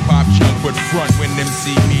 Mini pop chunk, but front when them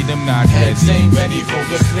see me, them not heads ain't ready for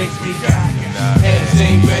the click we got. Heads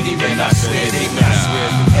ain't ready, man, I swear they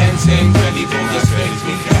not. Heads ain't ready for the click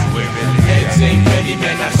we got. Heads ain't ready,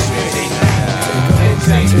 man, I swear they not. Heads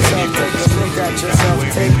ain't ready for the click we got.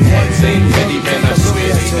 Heads ain't ready, man, I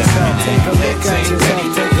swear they not. Heads ain't ready,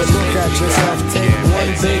 take a look at yourself.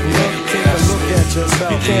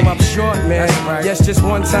 Yes, just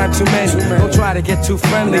one time too many. Don't try to get too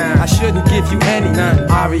friendly. I shouldn't give you any.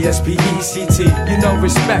 R-E-S-P-E-C-T. You know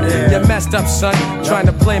respect. You messed up, son. Trying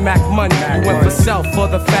to play Mac money. You went for self for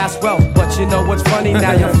the fast wealth. But you know what's funny?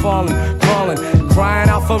 Now you're falling, crawling, crying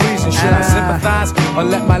out for reasons. Should I sympathize or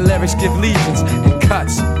let my lyrics give legions and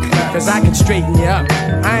cuts? Cause I can straighten you up.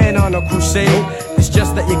 I ain't on no crusade. It's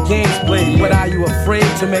just that your game's played. But are you afraid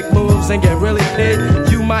to make moves and get really paid?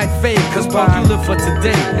 You might fade, cause punk, you live for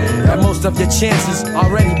today. And most of your chances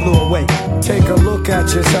already blew away. Take a look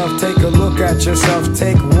at yourself, take a look at yourself.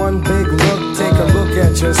 Take one big look, take a look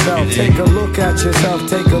at yourself. Take a look at yourself,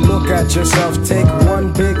 take a look at yourself. Take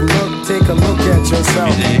one big look, take a look at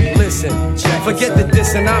yourself. Listen, forget the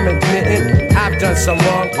dissing I'm admitting. I've done some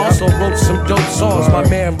wrong, also wrote some dope songs. My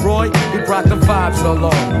man Roy, he brought the vibes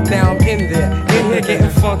along. Now I'm in here getting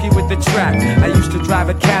funky with the track. I used to drive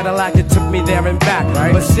a Cadillac, it took me there and back.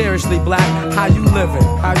 But seriously, Black, how you living?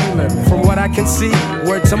 How you living? From what I can see,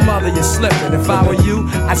 word to mother, you're slipping. If I were you,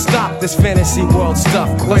 I'd stop this fantasy world stuff.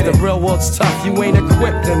 Cause the real world's tough, you ain't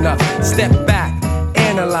equipped enough. Step back,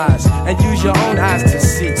 analyze, and use your own eyes to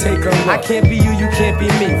see. Take a look. I can't be you, you can't be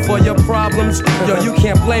me. For your problems, yo, you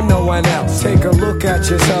can't blame no one else. Take a look at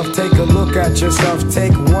yourself, take a look at yourself.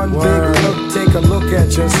 Take one big look, take a look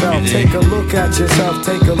at yourself. Take a look at yourself,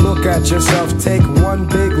 take a look at yourself. Take one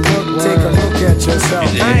big look, take a look at yourself.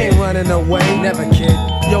 I ain't running away, never kid.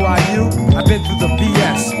 Yo, are you? I've been through the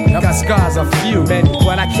BS. Got scars, a few, many.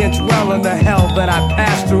 But I can't dwell on the hell that I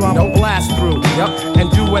passed through. I'm gonna blast through, and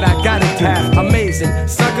do what I gotta do. Amazing.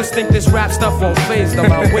 Suckers think this rap stuff won't faze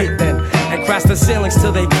them. I wait then, and crash the ceilings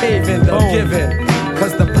till they cave in. They'll give in,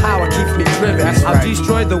 cause the power keeps me driven. I'll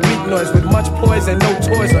destroy the weak noise with much poise and no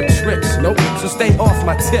toys or tricks. Nope. So stay off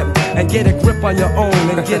my tip and get a grip on your own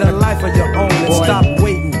and get a life of your own and stop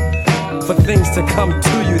waiting for things to come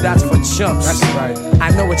to you. That's for chumps. That's right.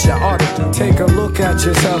 I know what you ought to do. Take a look at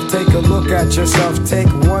yourself, take a look at yourself. Take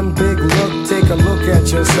one big look, take a look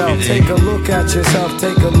at yourself. Take a look at yourself,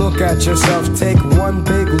 take a look at yourself. Take one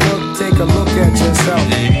big look, take a look at yourself.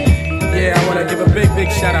 Yeah, I wanna give a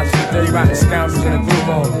big shout out to the Dirty Rotten Scoundrels in the Groove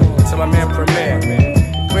Home, to my man Premier.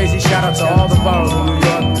 Crazy shout out to all the boroughs in New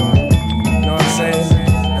York. You know what I'm saying?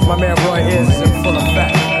 As my man Roy is in full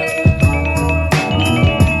effect.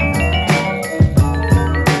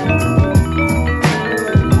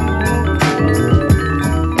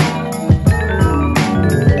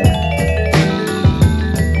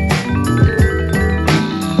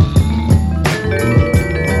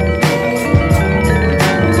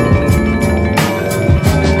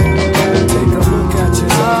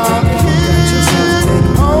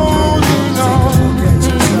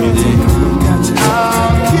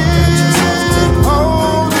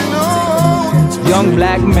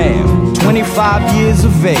 Black man, 25 years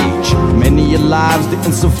of age. Many of lives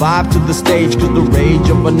didn't survive to the stage, cause the rage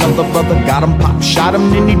of another brother got him popped. Shot him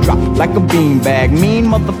then he dropped like a beanbag. Mean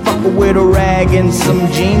motherfucker with a rag and some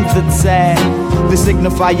jeans that sag. They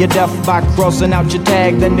signify your death by crossing out your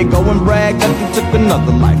tag. Then they go and brag that they took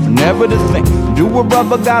another life. Never to think, do a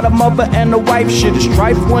brother got a mother and a wife? Shit is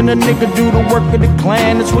strife when a nigga do the work of the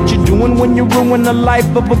clan. That's what you're doing when you ruin the life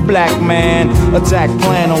of a black man. Attack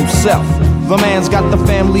plan on self. The man's got the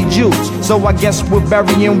family jewels, so I guess we're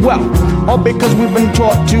burying wealth. All because we've been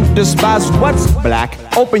taught to despise what's black.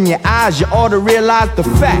 Open your eyes, you ought to realize the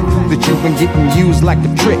fact that you've been getting used like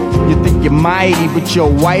a trick. You think you're mighty, but your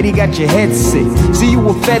whitey got your head sick. See, you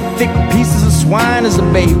were fed thick pieces of swine as a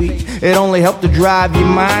baby. It only helped to drive your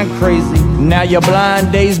mind crazy. Now your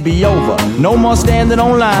blind days be over. No more standing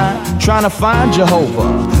online, trying to find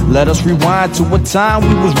Jehovah. Let us rewind to a time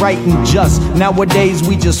we was right and just. Nowadays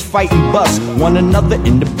we just fight and bust one another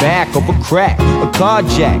in the back of a crack, a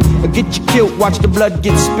carjack, or get you killed, watch the blood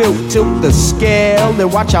get spilled. Tilt the scale, then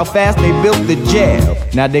watch how fast they built the jail.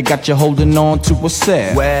 Now they got you holding on to a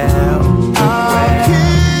cell. Well, I'll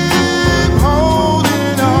keep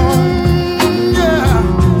holding on, yeah.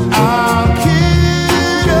 I'll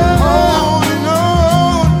keep holding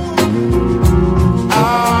on.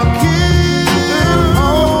 I'll keep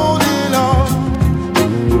holding on.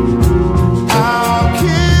 I'll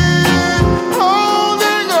keep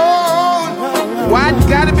holding on. Why it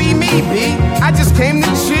gotta be me, B? I just came to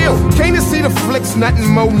chill, came to see the flicks, nothing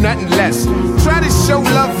more, nothing nothing less. Try to show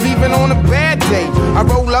love even on a bad day. I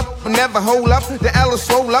roll up, never hold up, the L's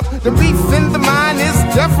roll up. The beef in the mind is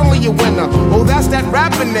definitely a winner. Oh, that's that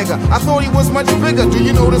rapping nigga. I thought he was much bigger. Do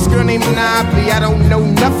you know this girl named Nabi? I don't know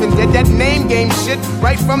nothing. Did that name game shit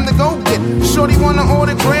right from the go-get. Shorty wanna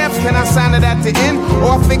autograph, can I sign it at the end?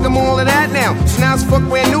 Or I think I'm all of that now. So now it's fuck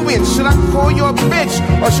brand Nubian. Should I call you a bitch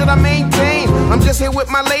or should I maintain? I'm just here with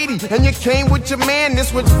my lady and you came with your man.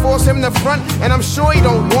 This would force him to front and I'm sure he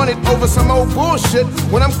don't want it over some old bullshit.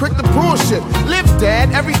 When I'm quick to bullshit, live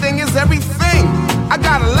dad, everything is everything. I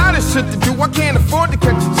got a lot of shit to do, I can't afford to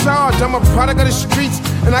catch a charge. I'm a product of the streets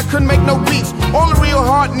and I couldn't make no beats. All the real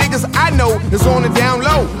hard niggas I know is on the down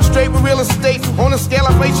low. Straight with real estate, on a scale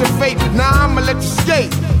of face your fate. Now I'ma let you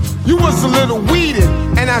skate. You was a little weeded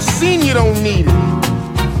and I seen you don't need it.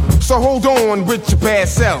 So hold on with your bad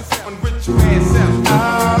self.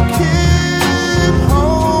 I'll keep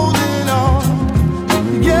holding on.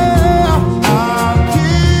 Yeah, I'll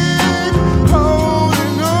keep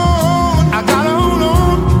holding on. I gotta hold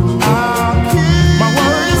on. I'll keep my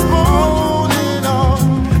word is holding on.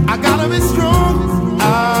 I gotta be strong.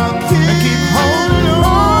 I'll keep holding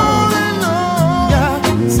on. Yeah,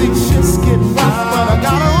 see shit's getting rough, but I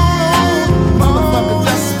gotta hold on. Motherfucker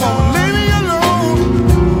just won't leave me alone.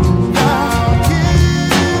 I'll keep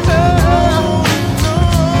holding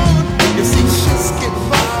on. You see shit's getting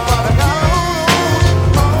rough, but I gotta hold on.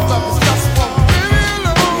 Motherfuckers just won't leave me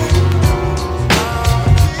alone.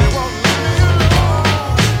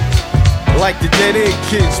 Like the Dead End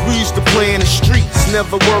Kids, we used to play in the streets,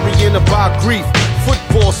 never worrying about grief.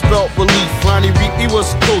 Football spelt relief. Ronnie Reed, he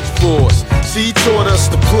was a coach for us. See, he taught us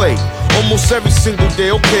to play almost every single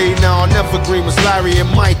day. Okay, now our evergreen was Larry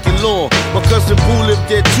and Mike and Lon. My cousin Boo lived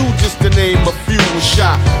there too, just to name a few. Was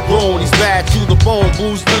shot, grown, he's bad to the bone.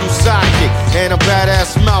 Boo's little sidekick and a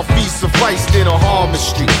badass mouth. He sufficed in a Harmon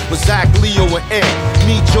Street with Zach, Leo, and Ed.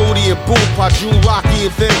 Me, Jody, and Boo, Pajun,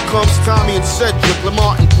 Rocky, and then comes Tommy and Cedric,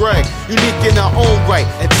 Lamar and Greg. Unique in our own right.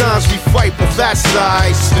 At times we fight, but that's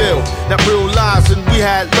side still. That real lies, and we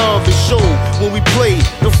had love and show when we played.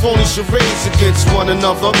 No phony charades against one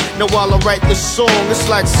another. Now while I write this song, it's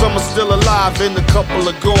like some are still alive and a couple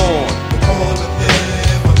are gone. Born to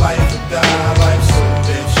live a life and die. Life's so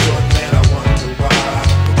damn short, man, I wonder why.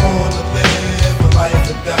 Born to live a life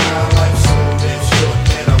and die. Life's so damn short,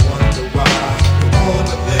 man, I wonder why. Born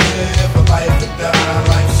to live a life and die.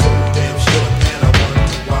 Life's so damn short, man, I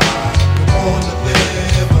wonder why. Born to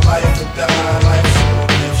live a life and die. Life's so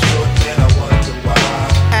damn short, man, I wonder why.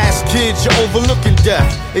 As kids, you're overlooking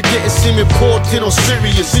death. It didn't seem important or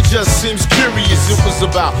serious, it just seems curious. It was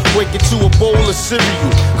about waking to a bowl of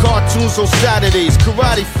cereal, cartoons on Saturdays,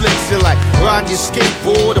 karate flicks, and like riding your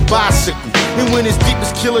skateboard or bicycle. And when it's deep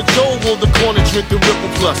as Killer Joe on the corner drinking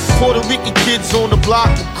Ripple Plus. Puerto Rican kids on the block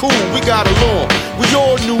were cool, we got along. We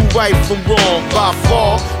all knew right from wrong by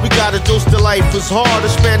far. We got a dose to life was hard. A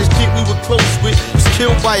Spanish kid we were close with was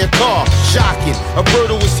killed by a car. Shocking, a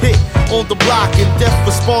birdo was hit on the block and death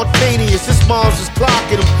was spontaneous. His mom's was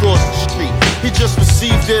clocking him across the street. He just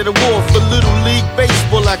received an award for Little League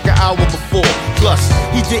Baseball like an hour before. Plus,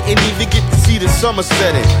 he didn't even get to see the summer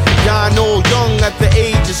setting. Dying old young at the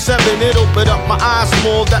age of 7. It opened up my eyes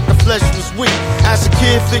more that the flesh was weak. As a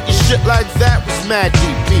kid, thinking shit like that was mad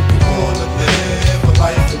deep, people. Born to live a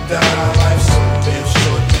life and die. Life's so damn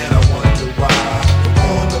short, man, I wonder why.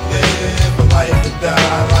 Born to live a life and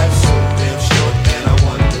die. Life's so damn short, man, I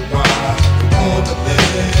wonder why. Born to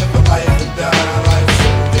live a life and die. Life's so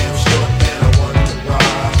damn short, man, I wonder why.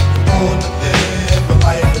 Born to live a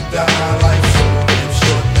life and die. Life's so damn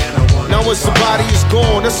short, man, I wonder why. Now when somebody is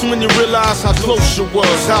gone, that's when you realize how close you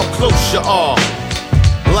was, how close you are.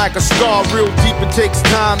 Like a scar real deep, it takes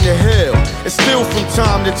time to heal. And still from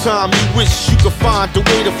time to time you wish you could find a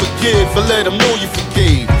way to forgive and let them know you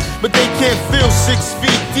forgave. But they can't feel 6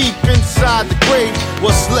 feet deep inside the grave.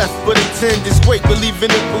 What's left but a tender's weight, believing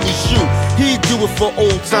if it was you, he'd do it for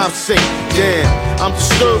old time's sake. Damn, I'm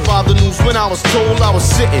disturbed by the news when I was told I was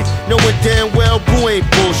sitting, knowing damn well Boo ain't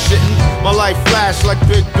bullshitting. My life flashed like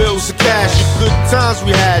big bills of cash. The good times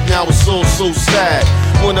we had, now it's all so sad.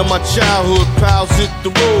 One of my childhood pals hit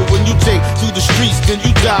the road. When you take to the streets, then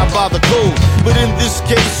you die by the code. But in this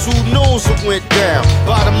case, who knows what went down?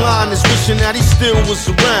 Bottom line is wishing that he still was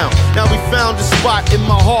around. Now we found a spot in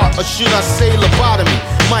my heart, or should I say lobotomy?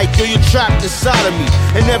 Mike, you're trapped inside of me,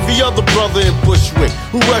 and every other brother in Bushwick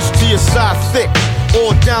who rushed to your side thick,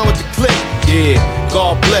 all down with the clip. Yeah,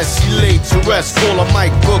 God bless, he laid to rest. Call him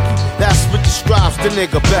Mike Boogie, that's what describes the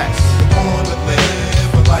nigga best. Born to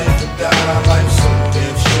live a life and die. Life's so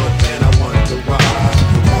damn short, man, I wonder why.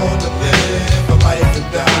 Born to live a life and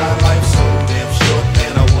die. Life's so damn short,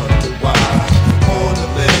 man, I wonder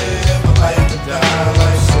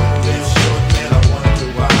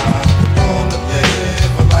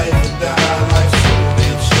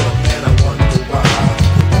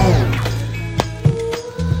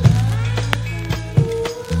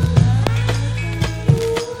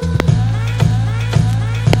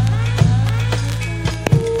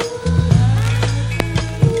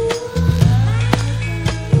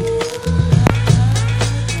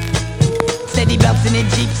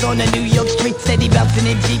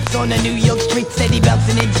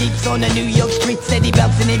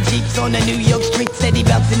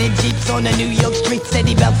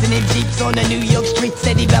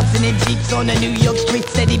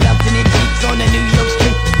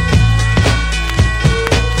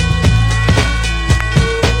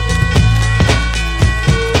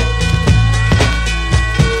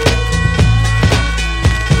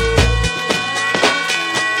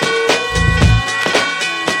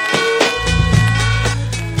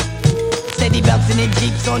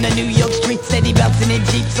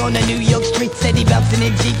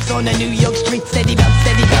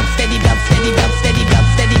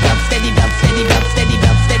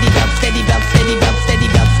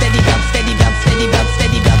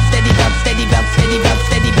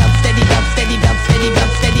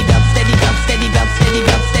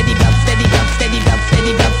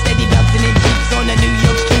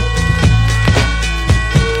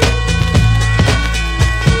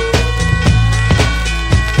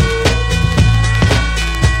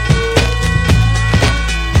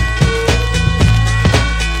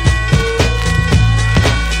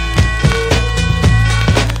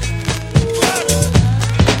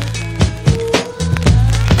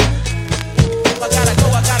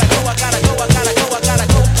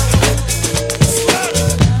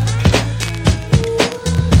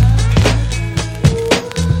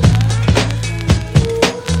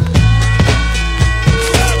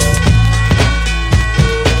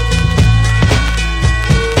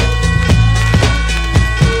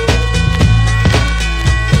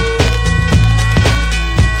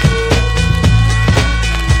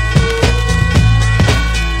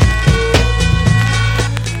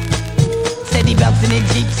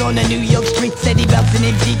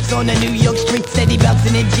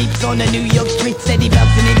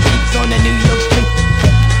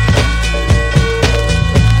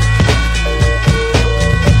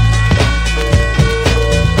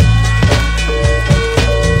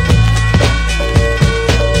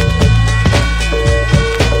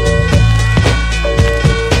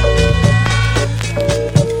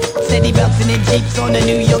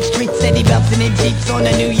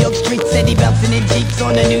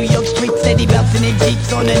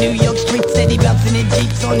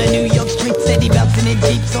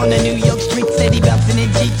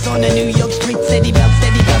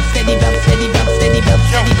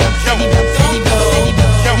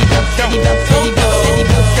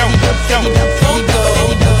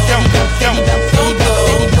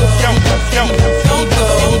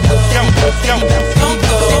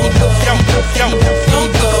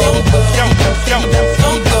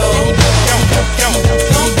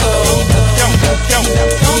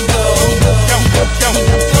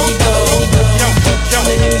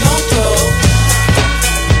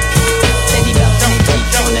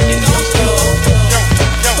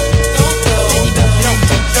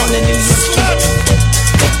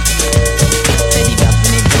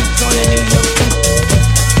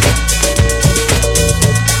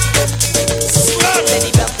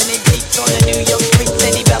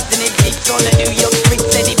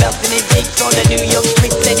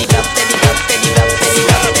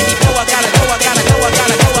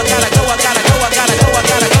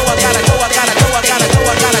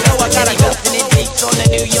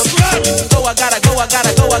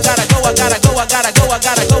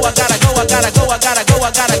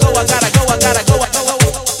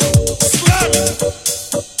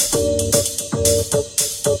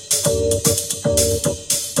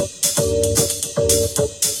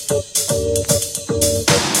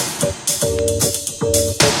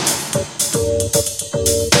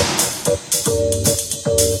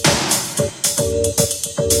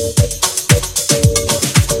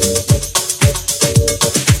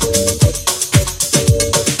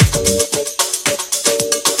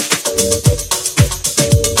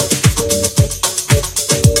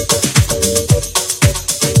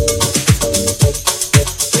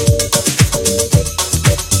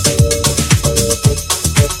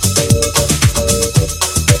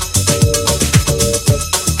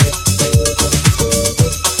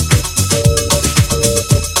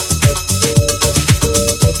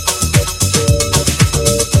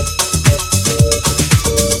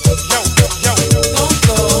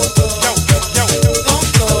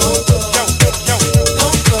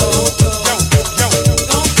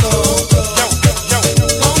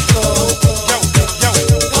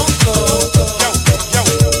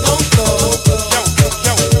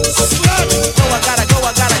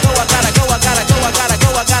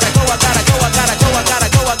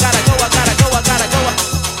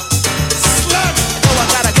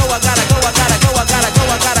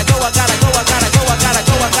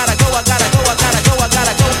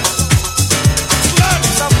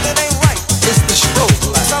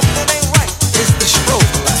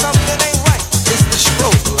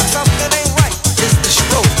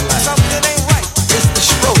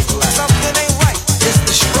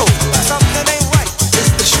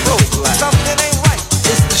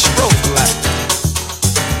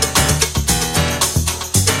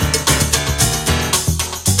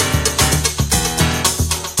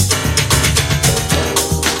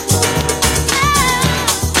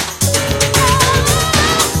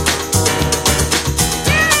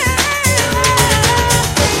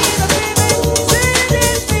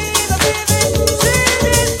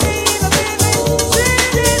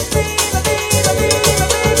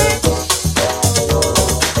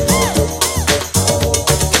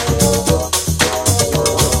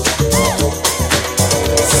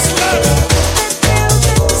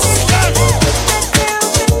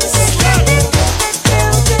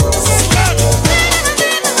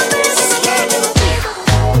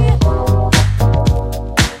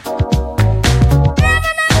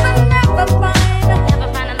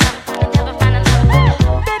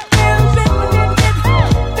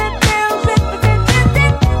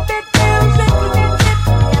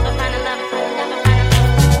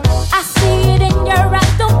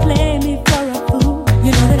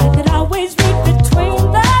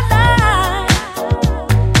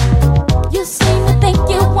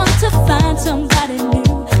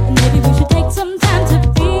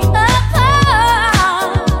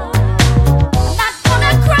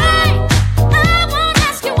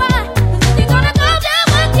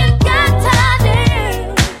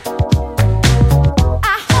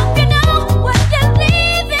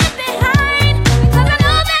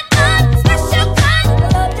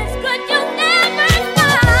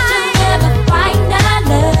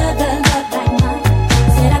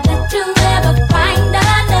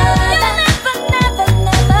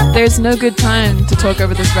there's no good time to talk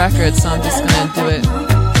over this record, so I'm just gonna do it.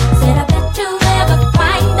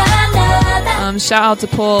 Shout out to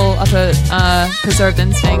Paul up at Preserved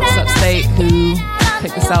Instincts Upstate who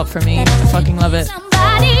picked this out for me. I fucking love it.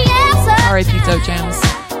 R.I.P. Dope Jams.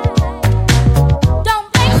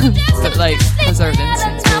 But like, Preserved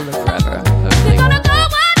Instincts will live forever, hopefully.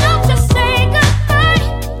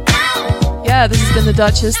 Yeah, this has been the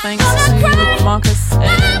Duchess. Thanks to Marcus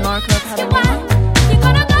and Marco for having me on.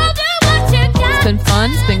 It's been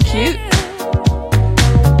fun, it's been cute.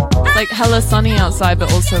 It's like hella sunny outside,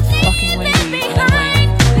 but also fucking windy.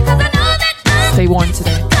 Stay warm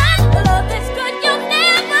today.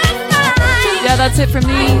 Yeah, that's it from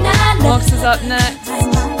me. Mox is up next.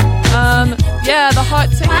 Yeah, the hot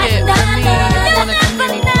ticket for me, if you want to come hear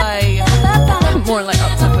me play, more like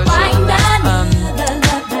up-tempo shit.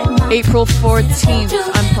 April 14th,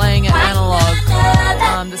 I'm playing at Analog.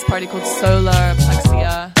 This party called Solar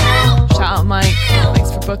Plexia. Shout out Mike,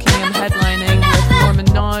 thanks for booking. I'm headlining with Norman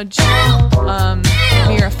Nodge,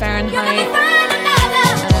 Mira Fahrenheit,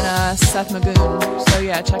 and Seth Magoon. So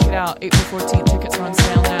yeah, check it out. April 14th, tickets are on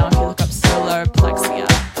sale now if you look up Solar Plexia.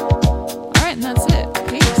 Alright, and that's it.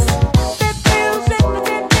 Peace.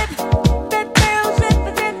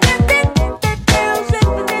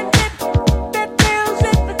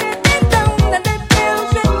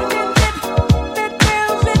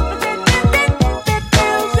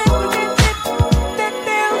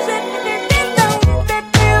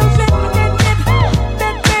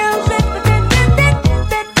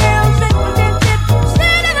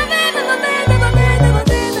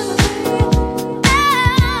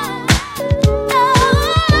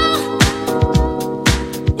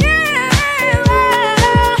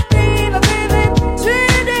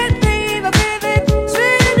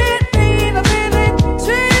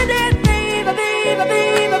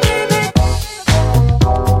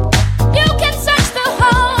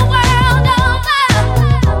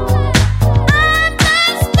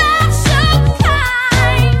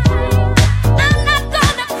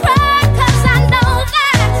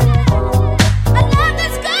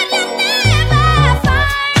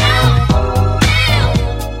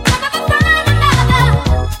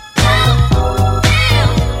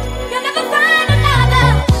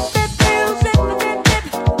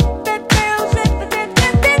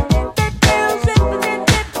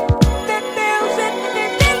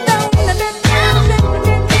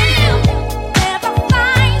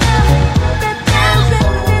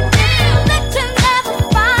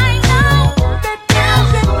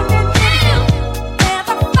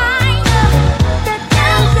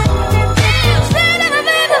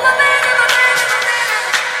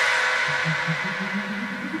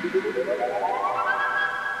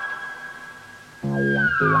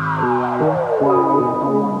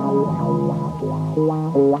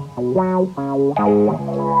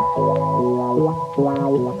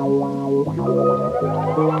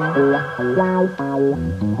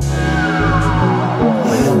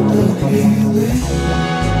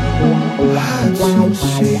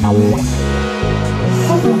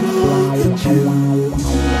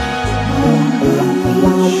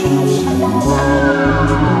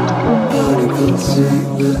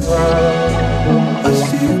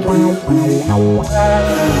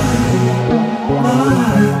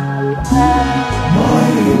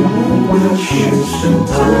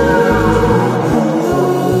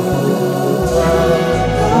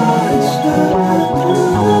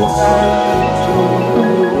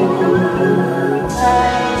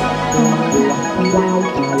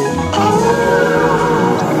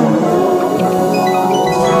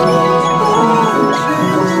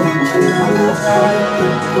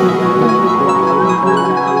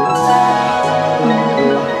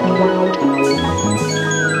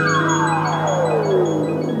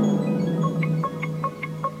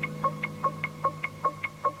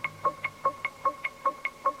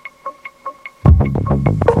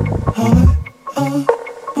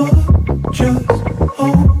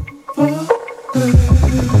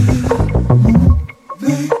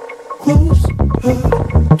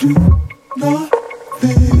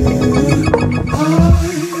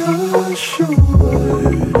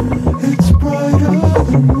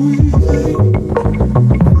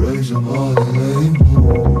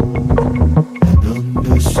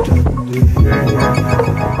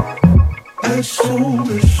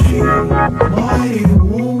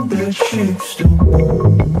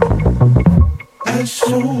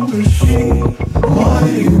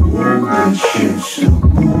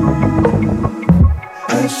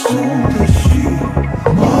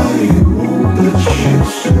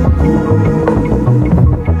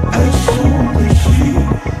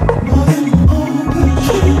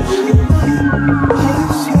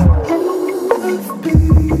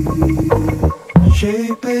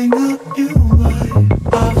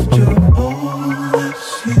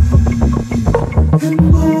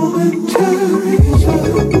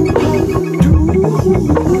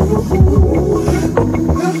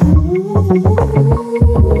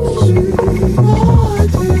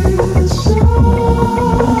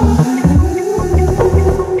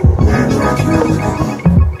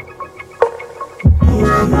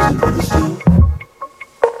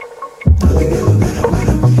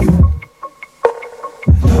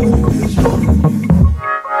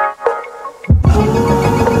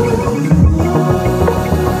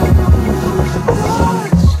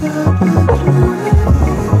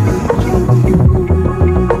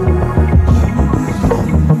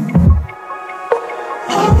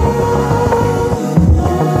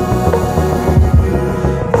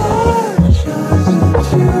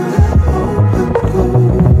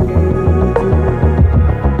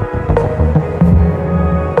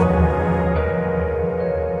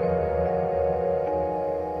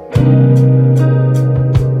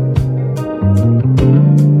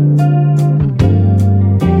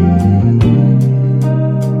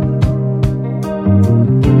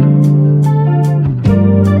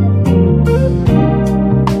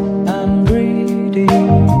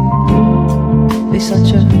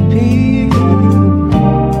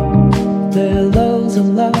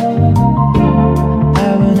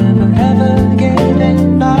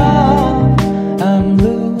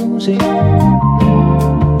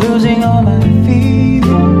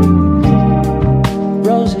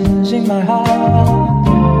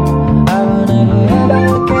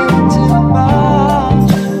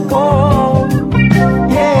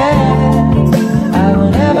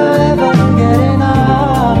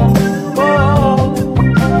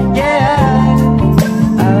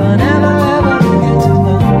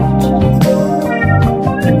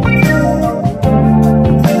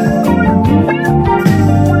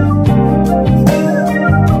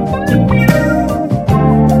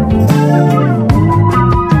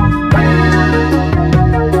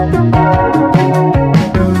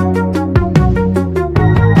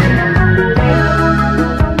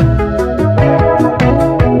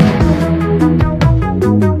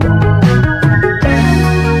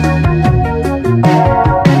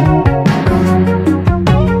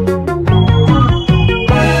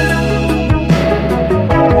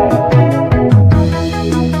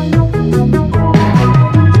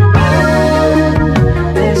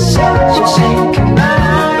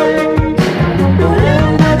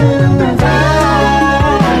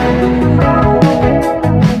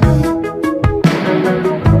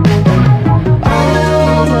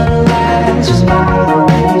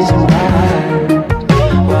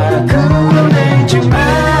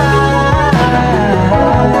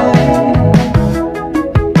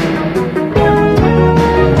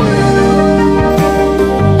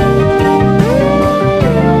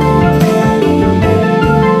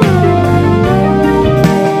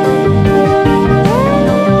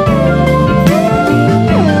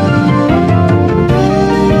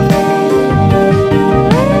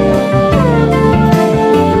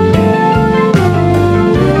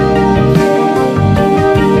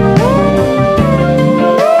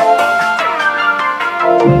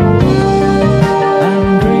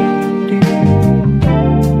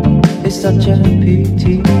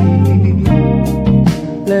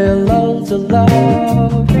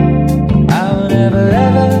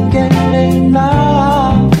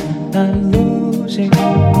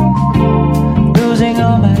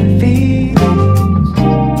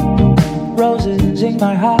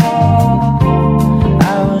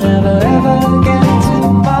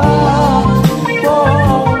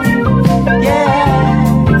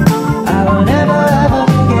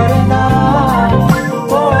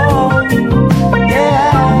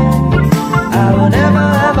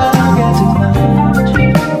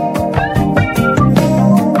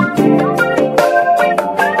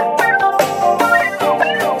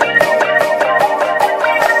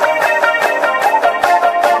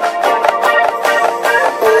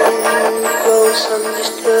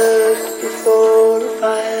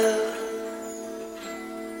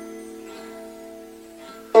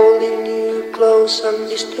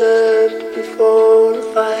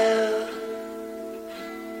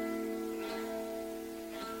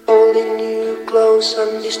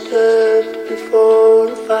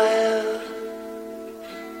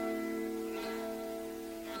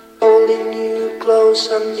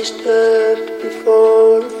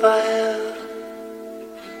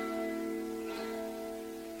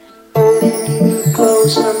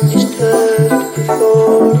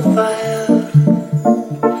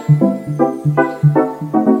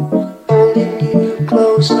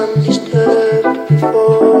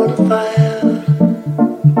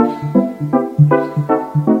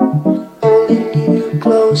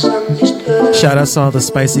 Shout out to all the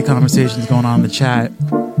spicy conversations going on in the chat.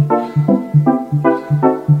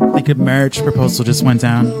 I think a marriage proposal just went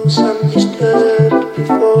down.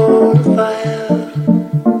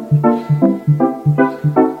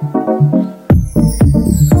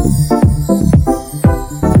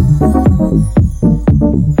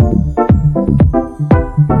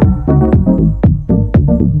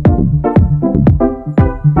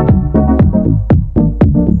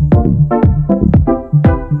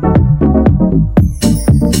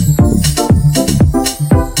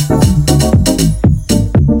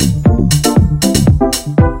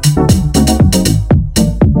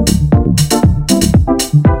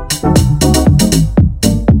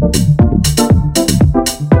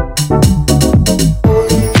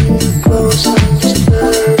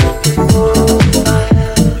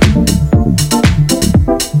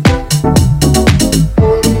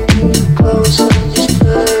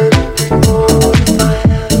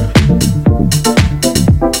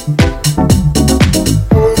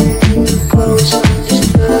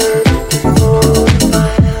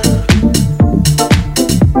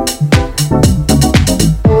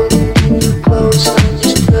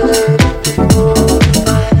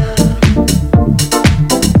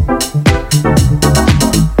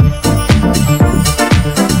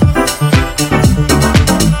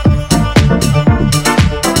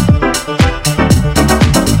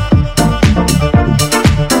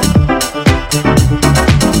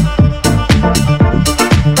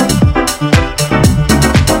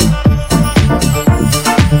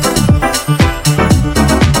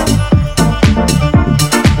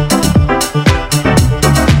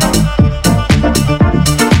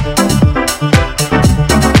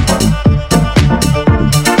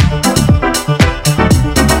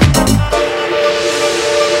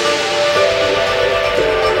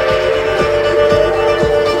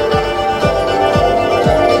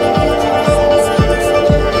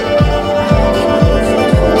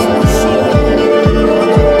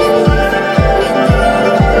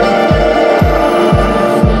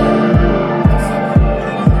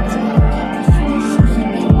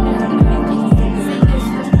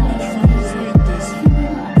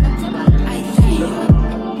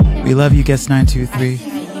 We love you, Guest 923.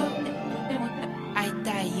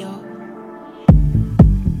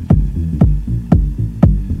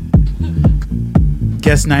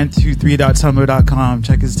 Guest923.tumblr.com.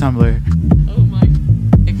 Check his Tumblr. Oh my.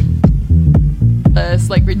 It's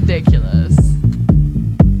like ridiculous.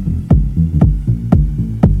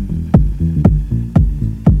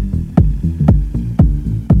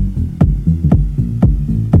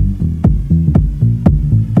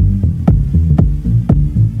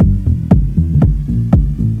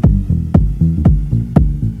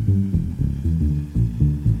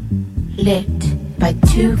 Lit by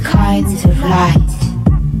two kinds of light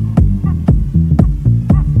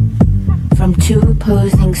from two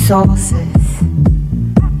opposing sources.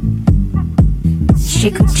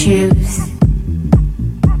 She could choose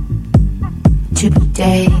to be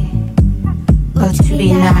day or to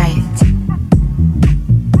be night.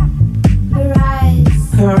 Her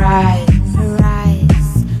eyes, her eyes, her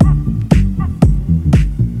eyes.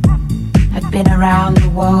 I've been around the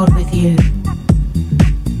world with you.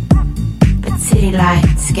 City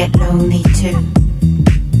lights get lonely too.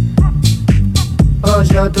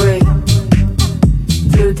 Aujourd'hui,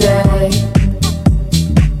 today.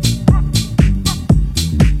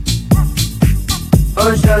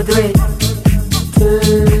 Aujourd'hui,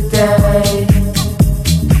 today.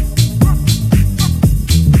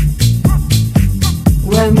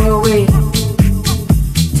 When will we?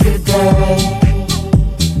 Today.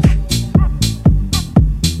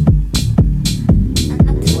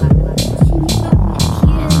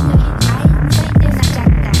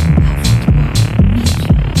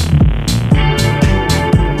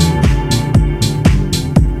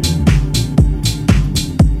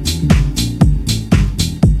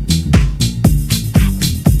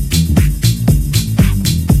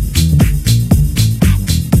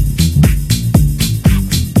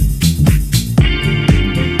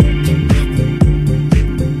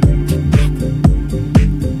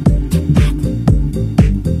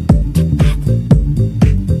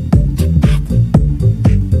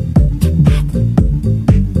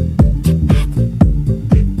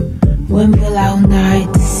 When will our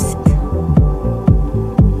nights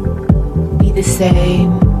be the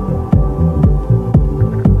same?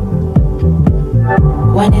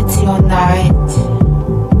 When it's your night,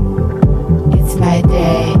 it's my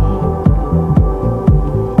day.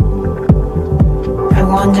 I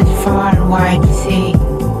wandered far and wide to see,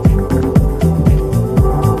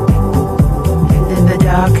 and in the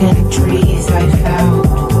darkened trees I found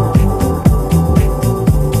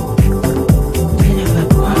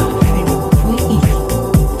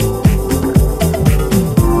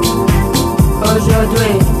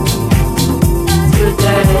aujourd'hui,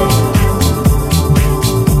 today.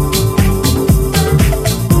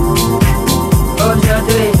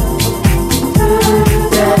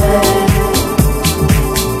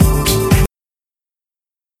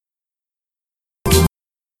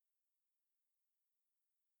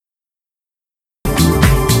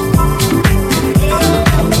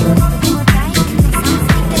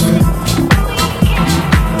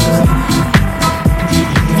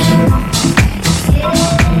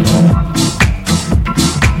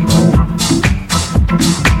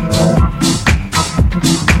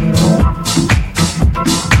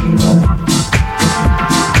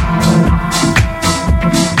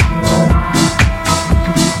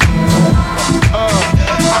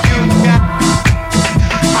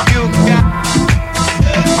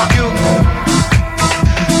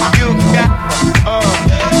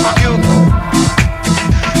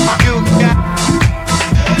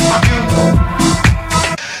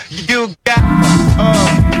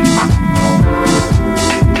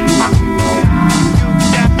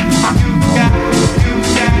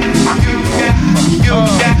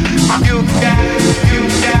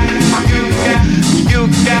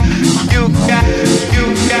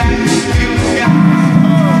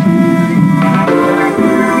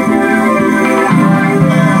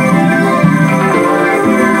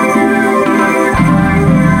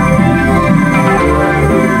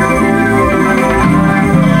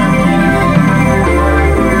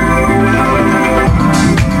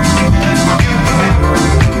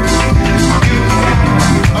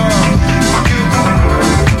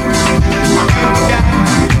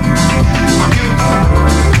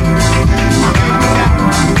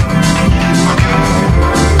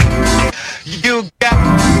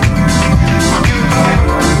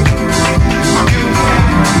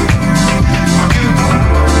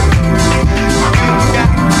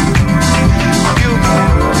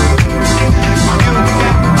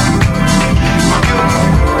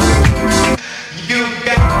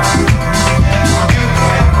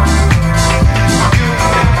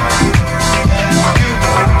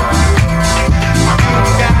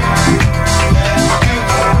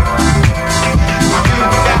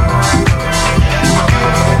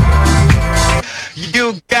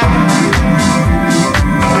 You got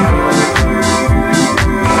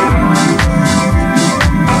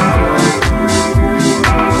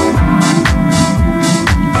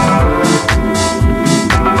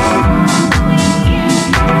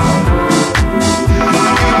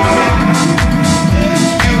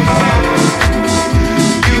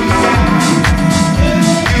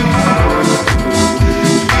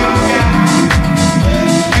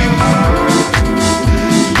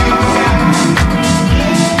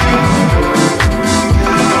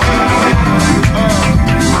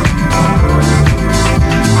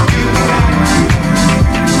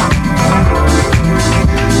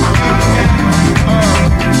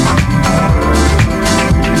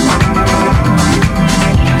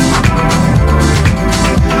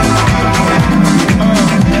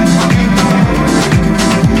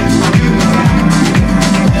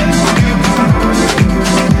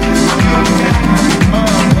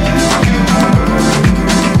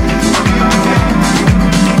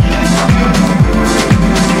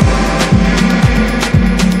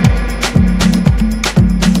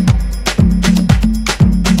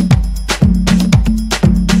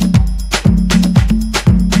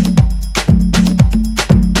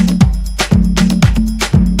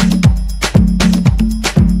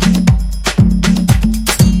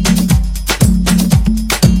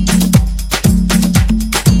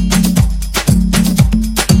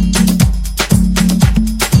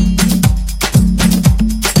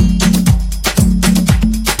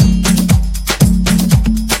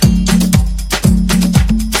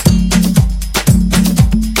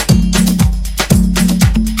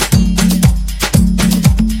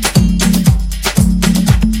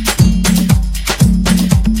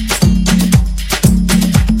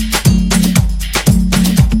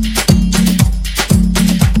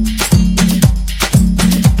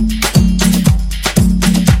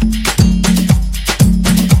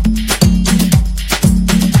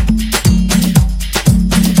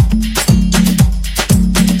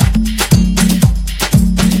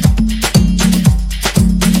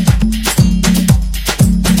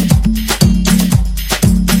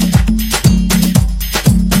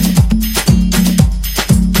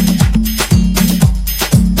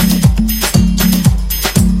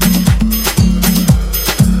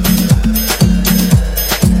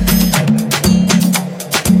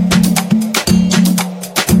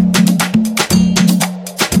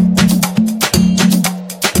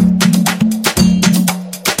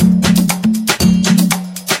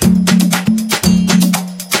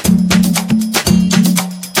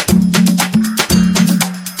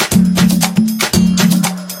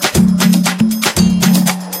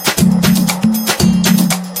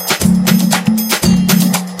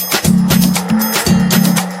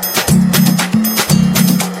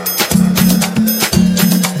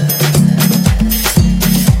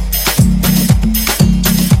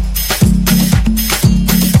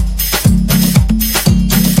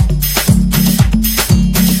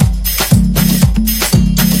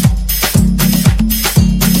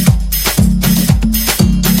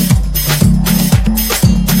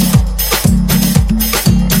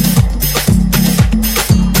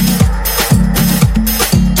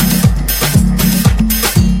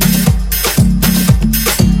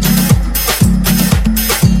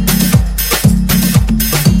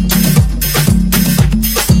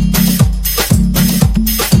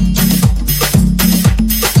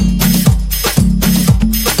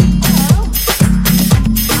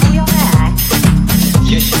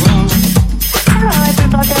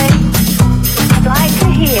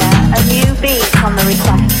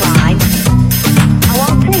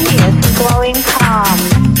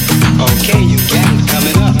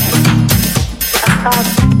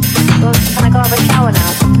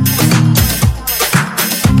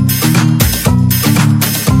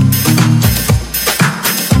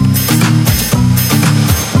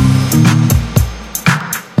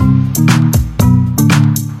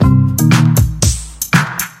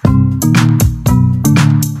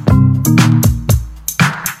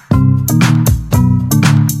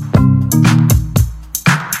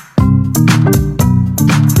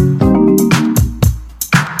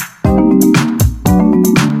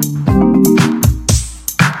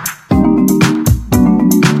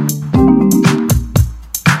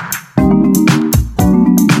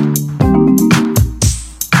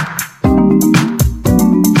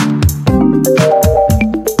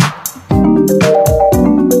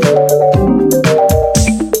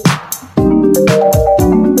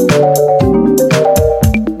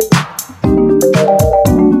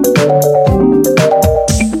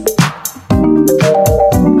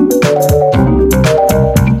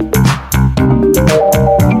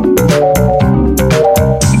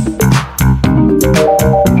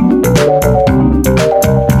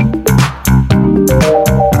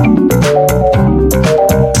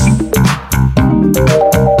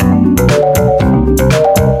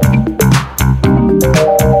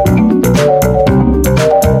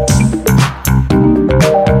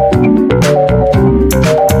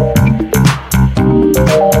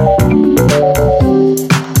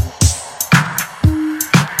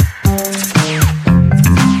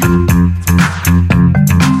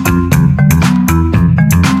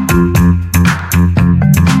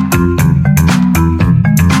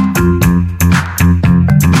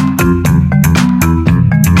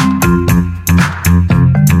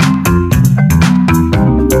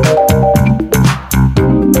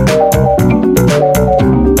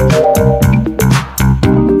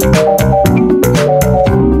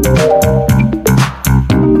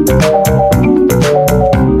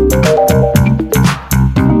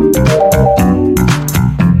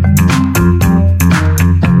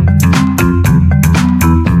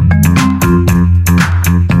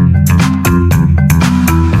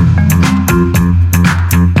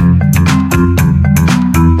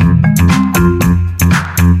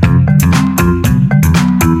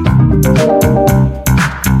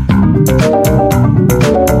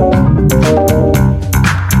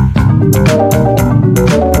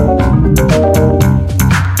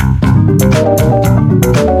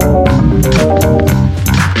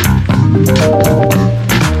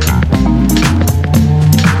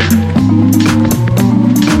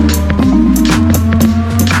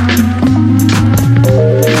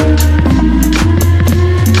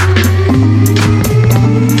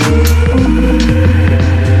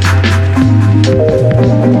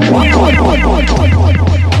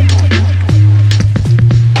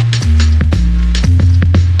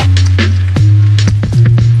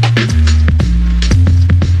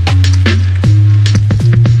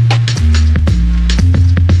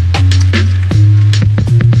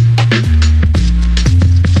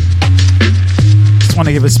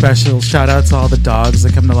give a special shout out to all the dogs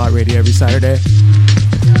that come to Lot Radio every Saturday.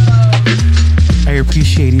 I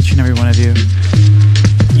appreciate each and every one of you,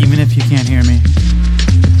 even if you can't hear me.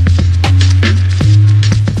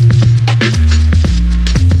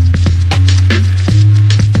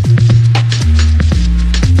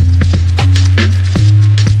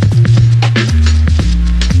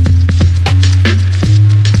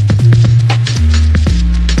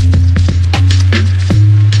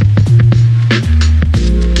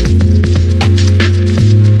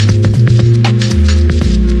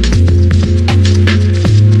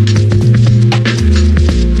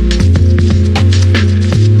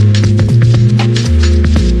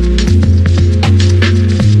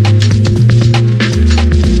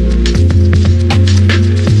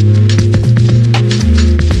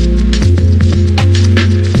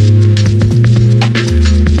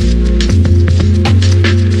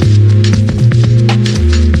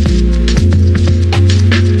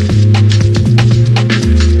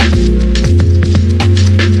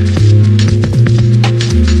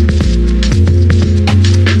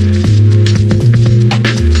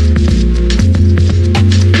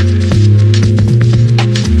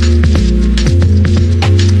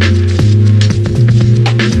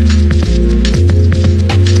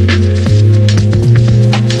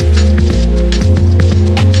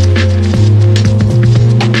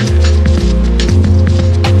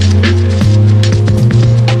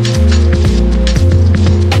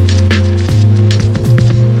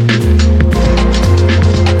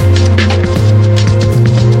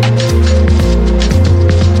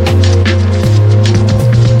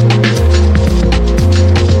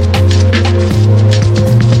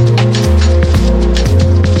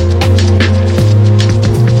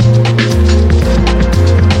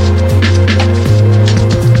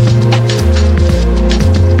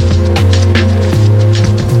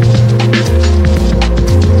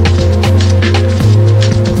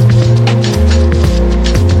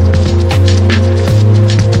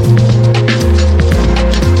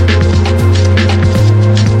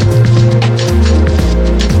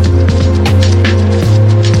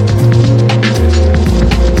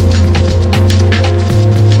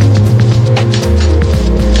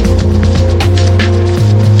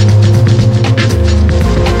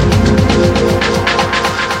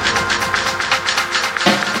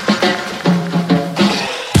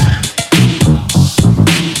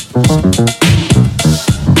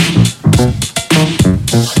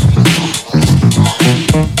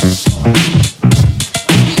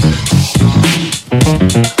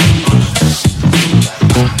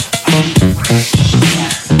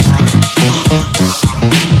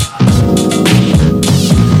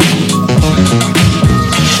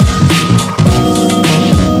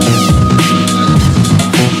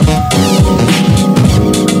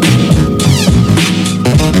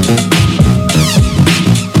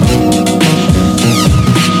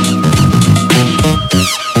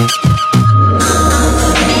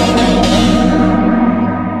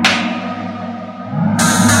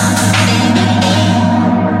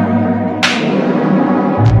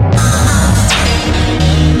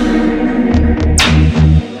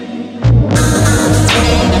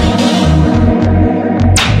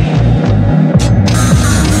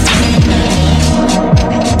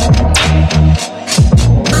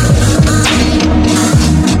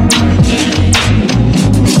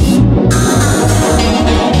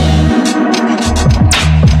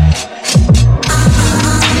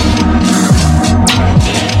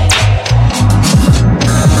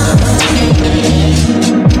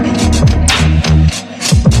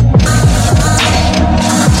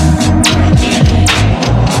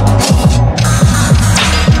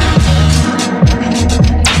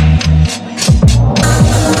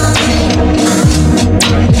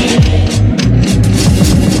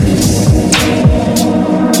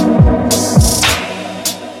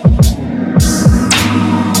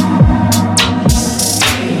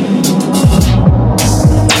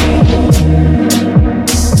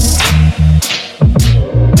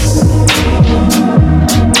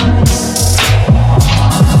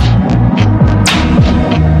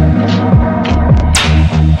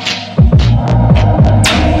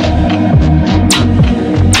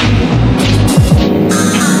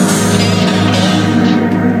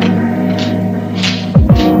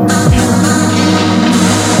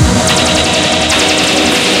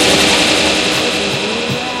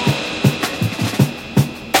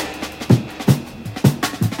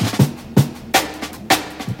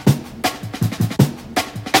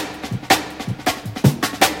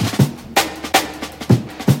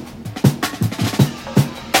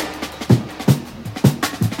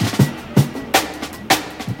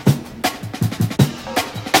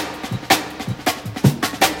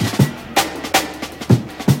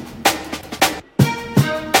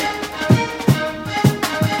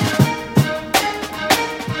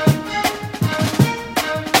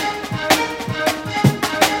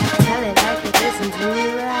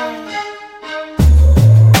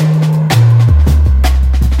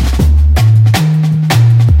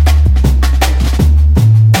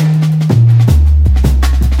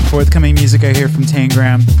 forthcoming music I hear from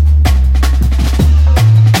Tangram.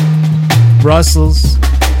 Brussels.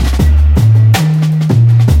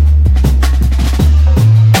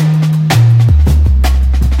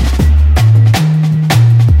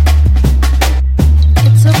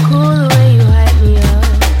 It's so cool the way you hype me up.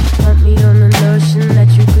 Pump me on the notion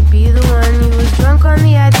that you could be the one. You was drunk on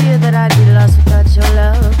the idea that I'd be lost without your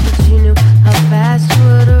love. But you knew how fast you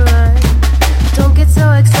would run. Don't get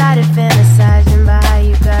so excited fantasizing by how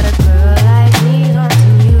you got a girl like me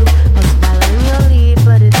haunting you. I was following your lead,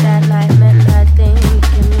 but at that night meant nothing. You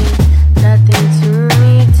can mean nothing to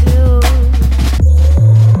me too.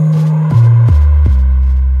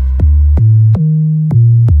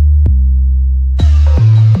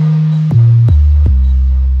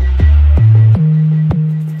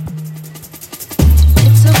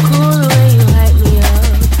 It's so cool the way you hype me up.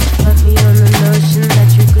 Put me on the notion that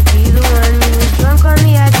you could be the one. You was drunk on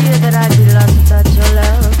the idea that I'd be lost without your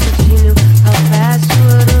love. But you knew how fast you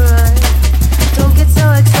would run. Don't get so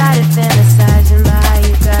excited fantasizing by how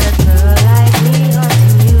you got a girl like me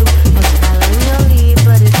haunting you. I was following your lead,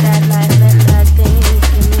 but at that night meant nothing. You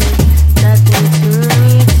can mean nothing to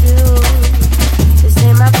me too. This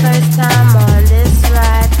ain't my first time on this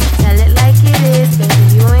ride. Tell it like it is,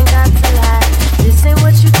 baby, you ain't got to lie. This ain't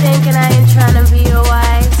what you think and I ain't tryna be your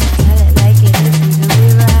wife. So tell it like it is and do me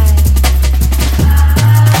right.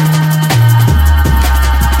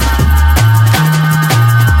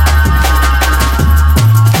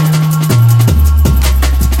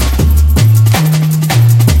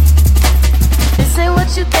 This ain't what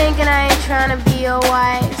you think and I ain't tryna be your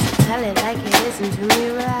wife. So tell it like it is and do me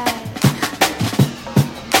right.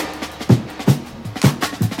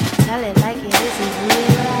 Tell it like it is and do me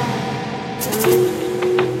right.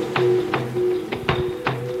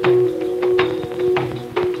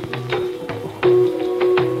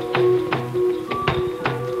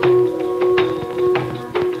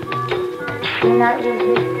 Do not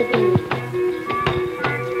resist the beat.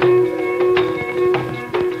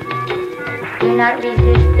 Do not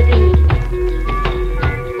resist the beat.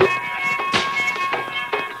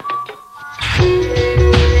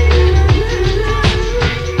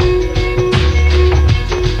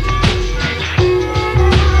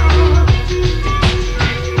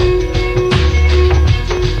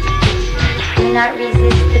 Do not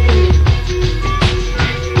resist the beat.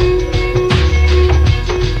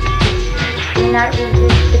 Do not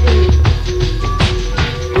resist the beat.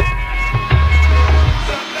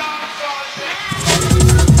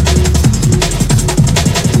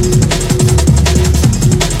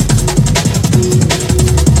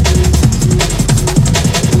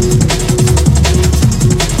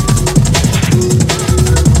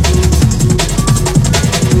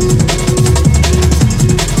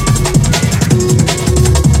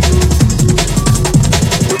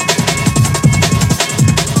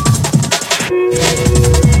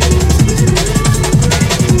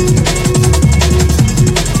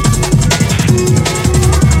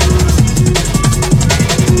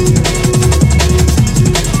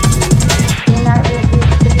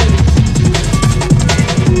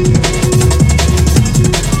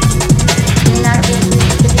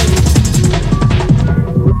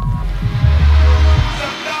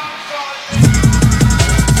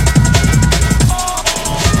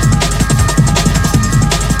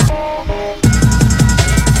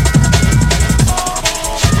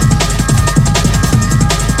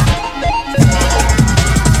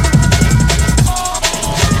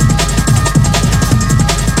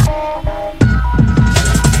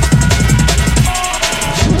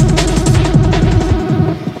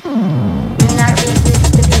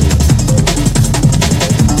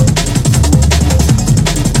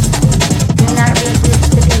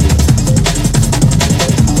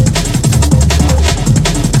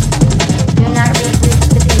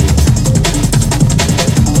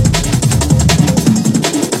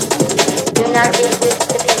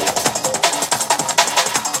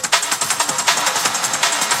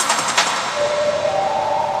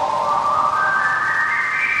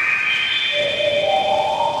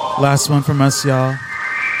 Last one from us, y'all.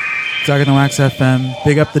 Talking to Wax FM.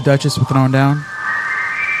 Big up the Duchess for throwing down.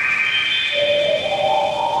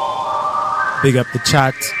 Big up the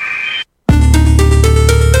chat.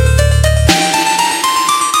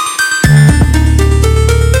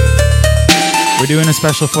 We're doing a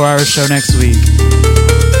special 4-hour show next week.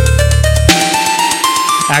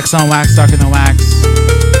 Axe on Wax, Talking to Wax.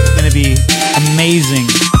 It's gonna be amazing.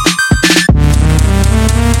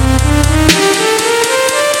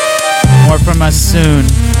 More from us soon.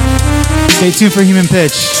 Stay tuned for Human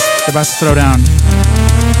Pitch. They're about to throw down.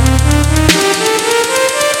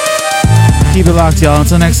 Keep Keep it locked, y'all.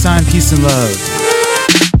 Until next time, peace and love.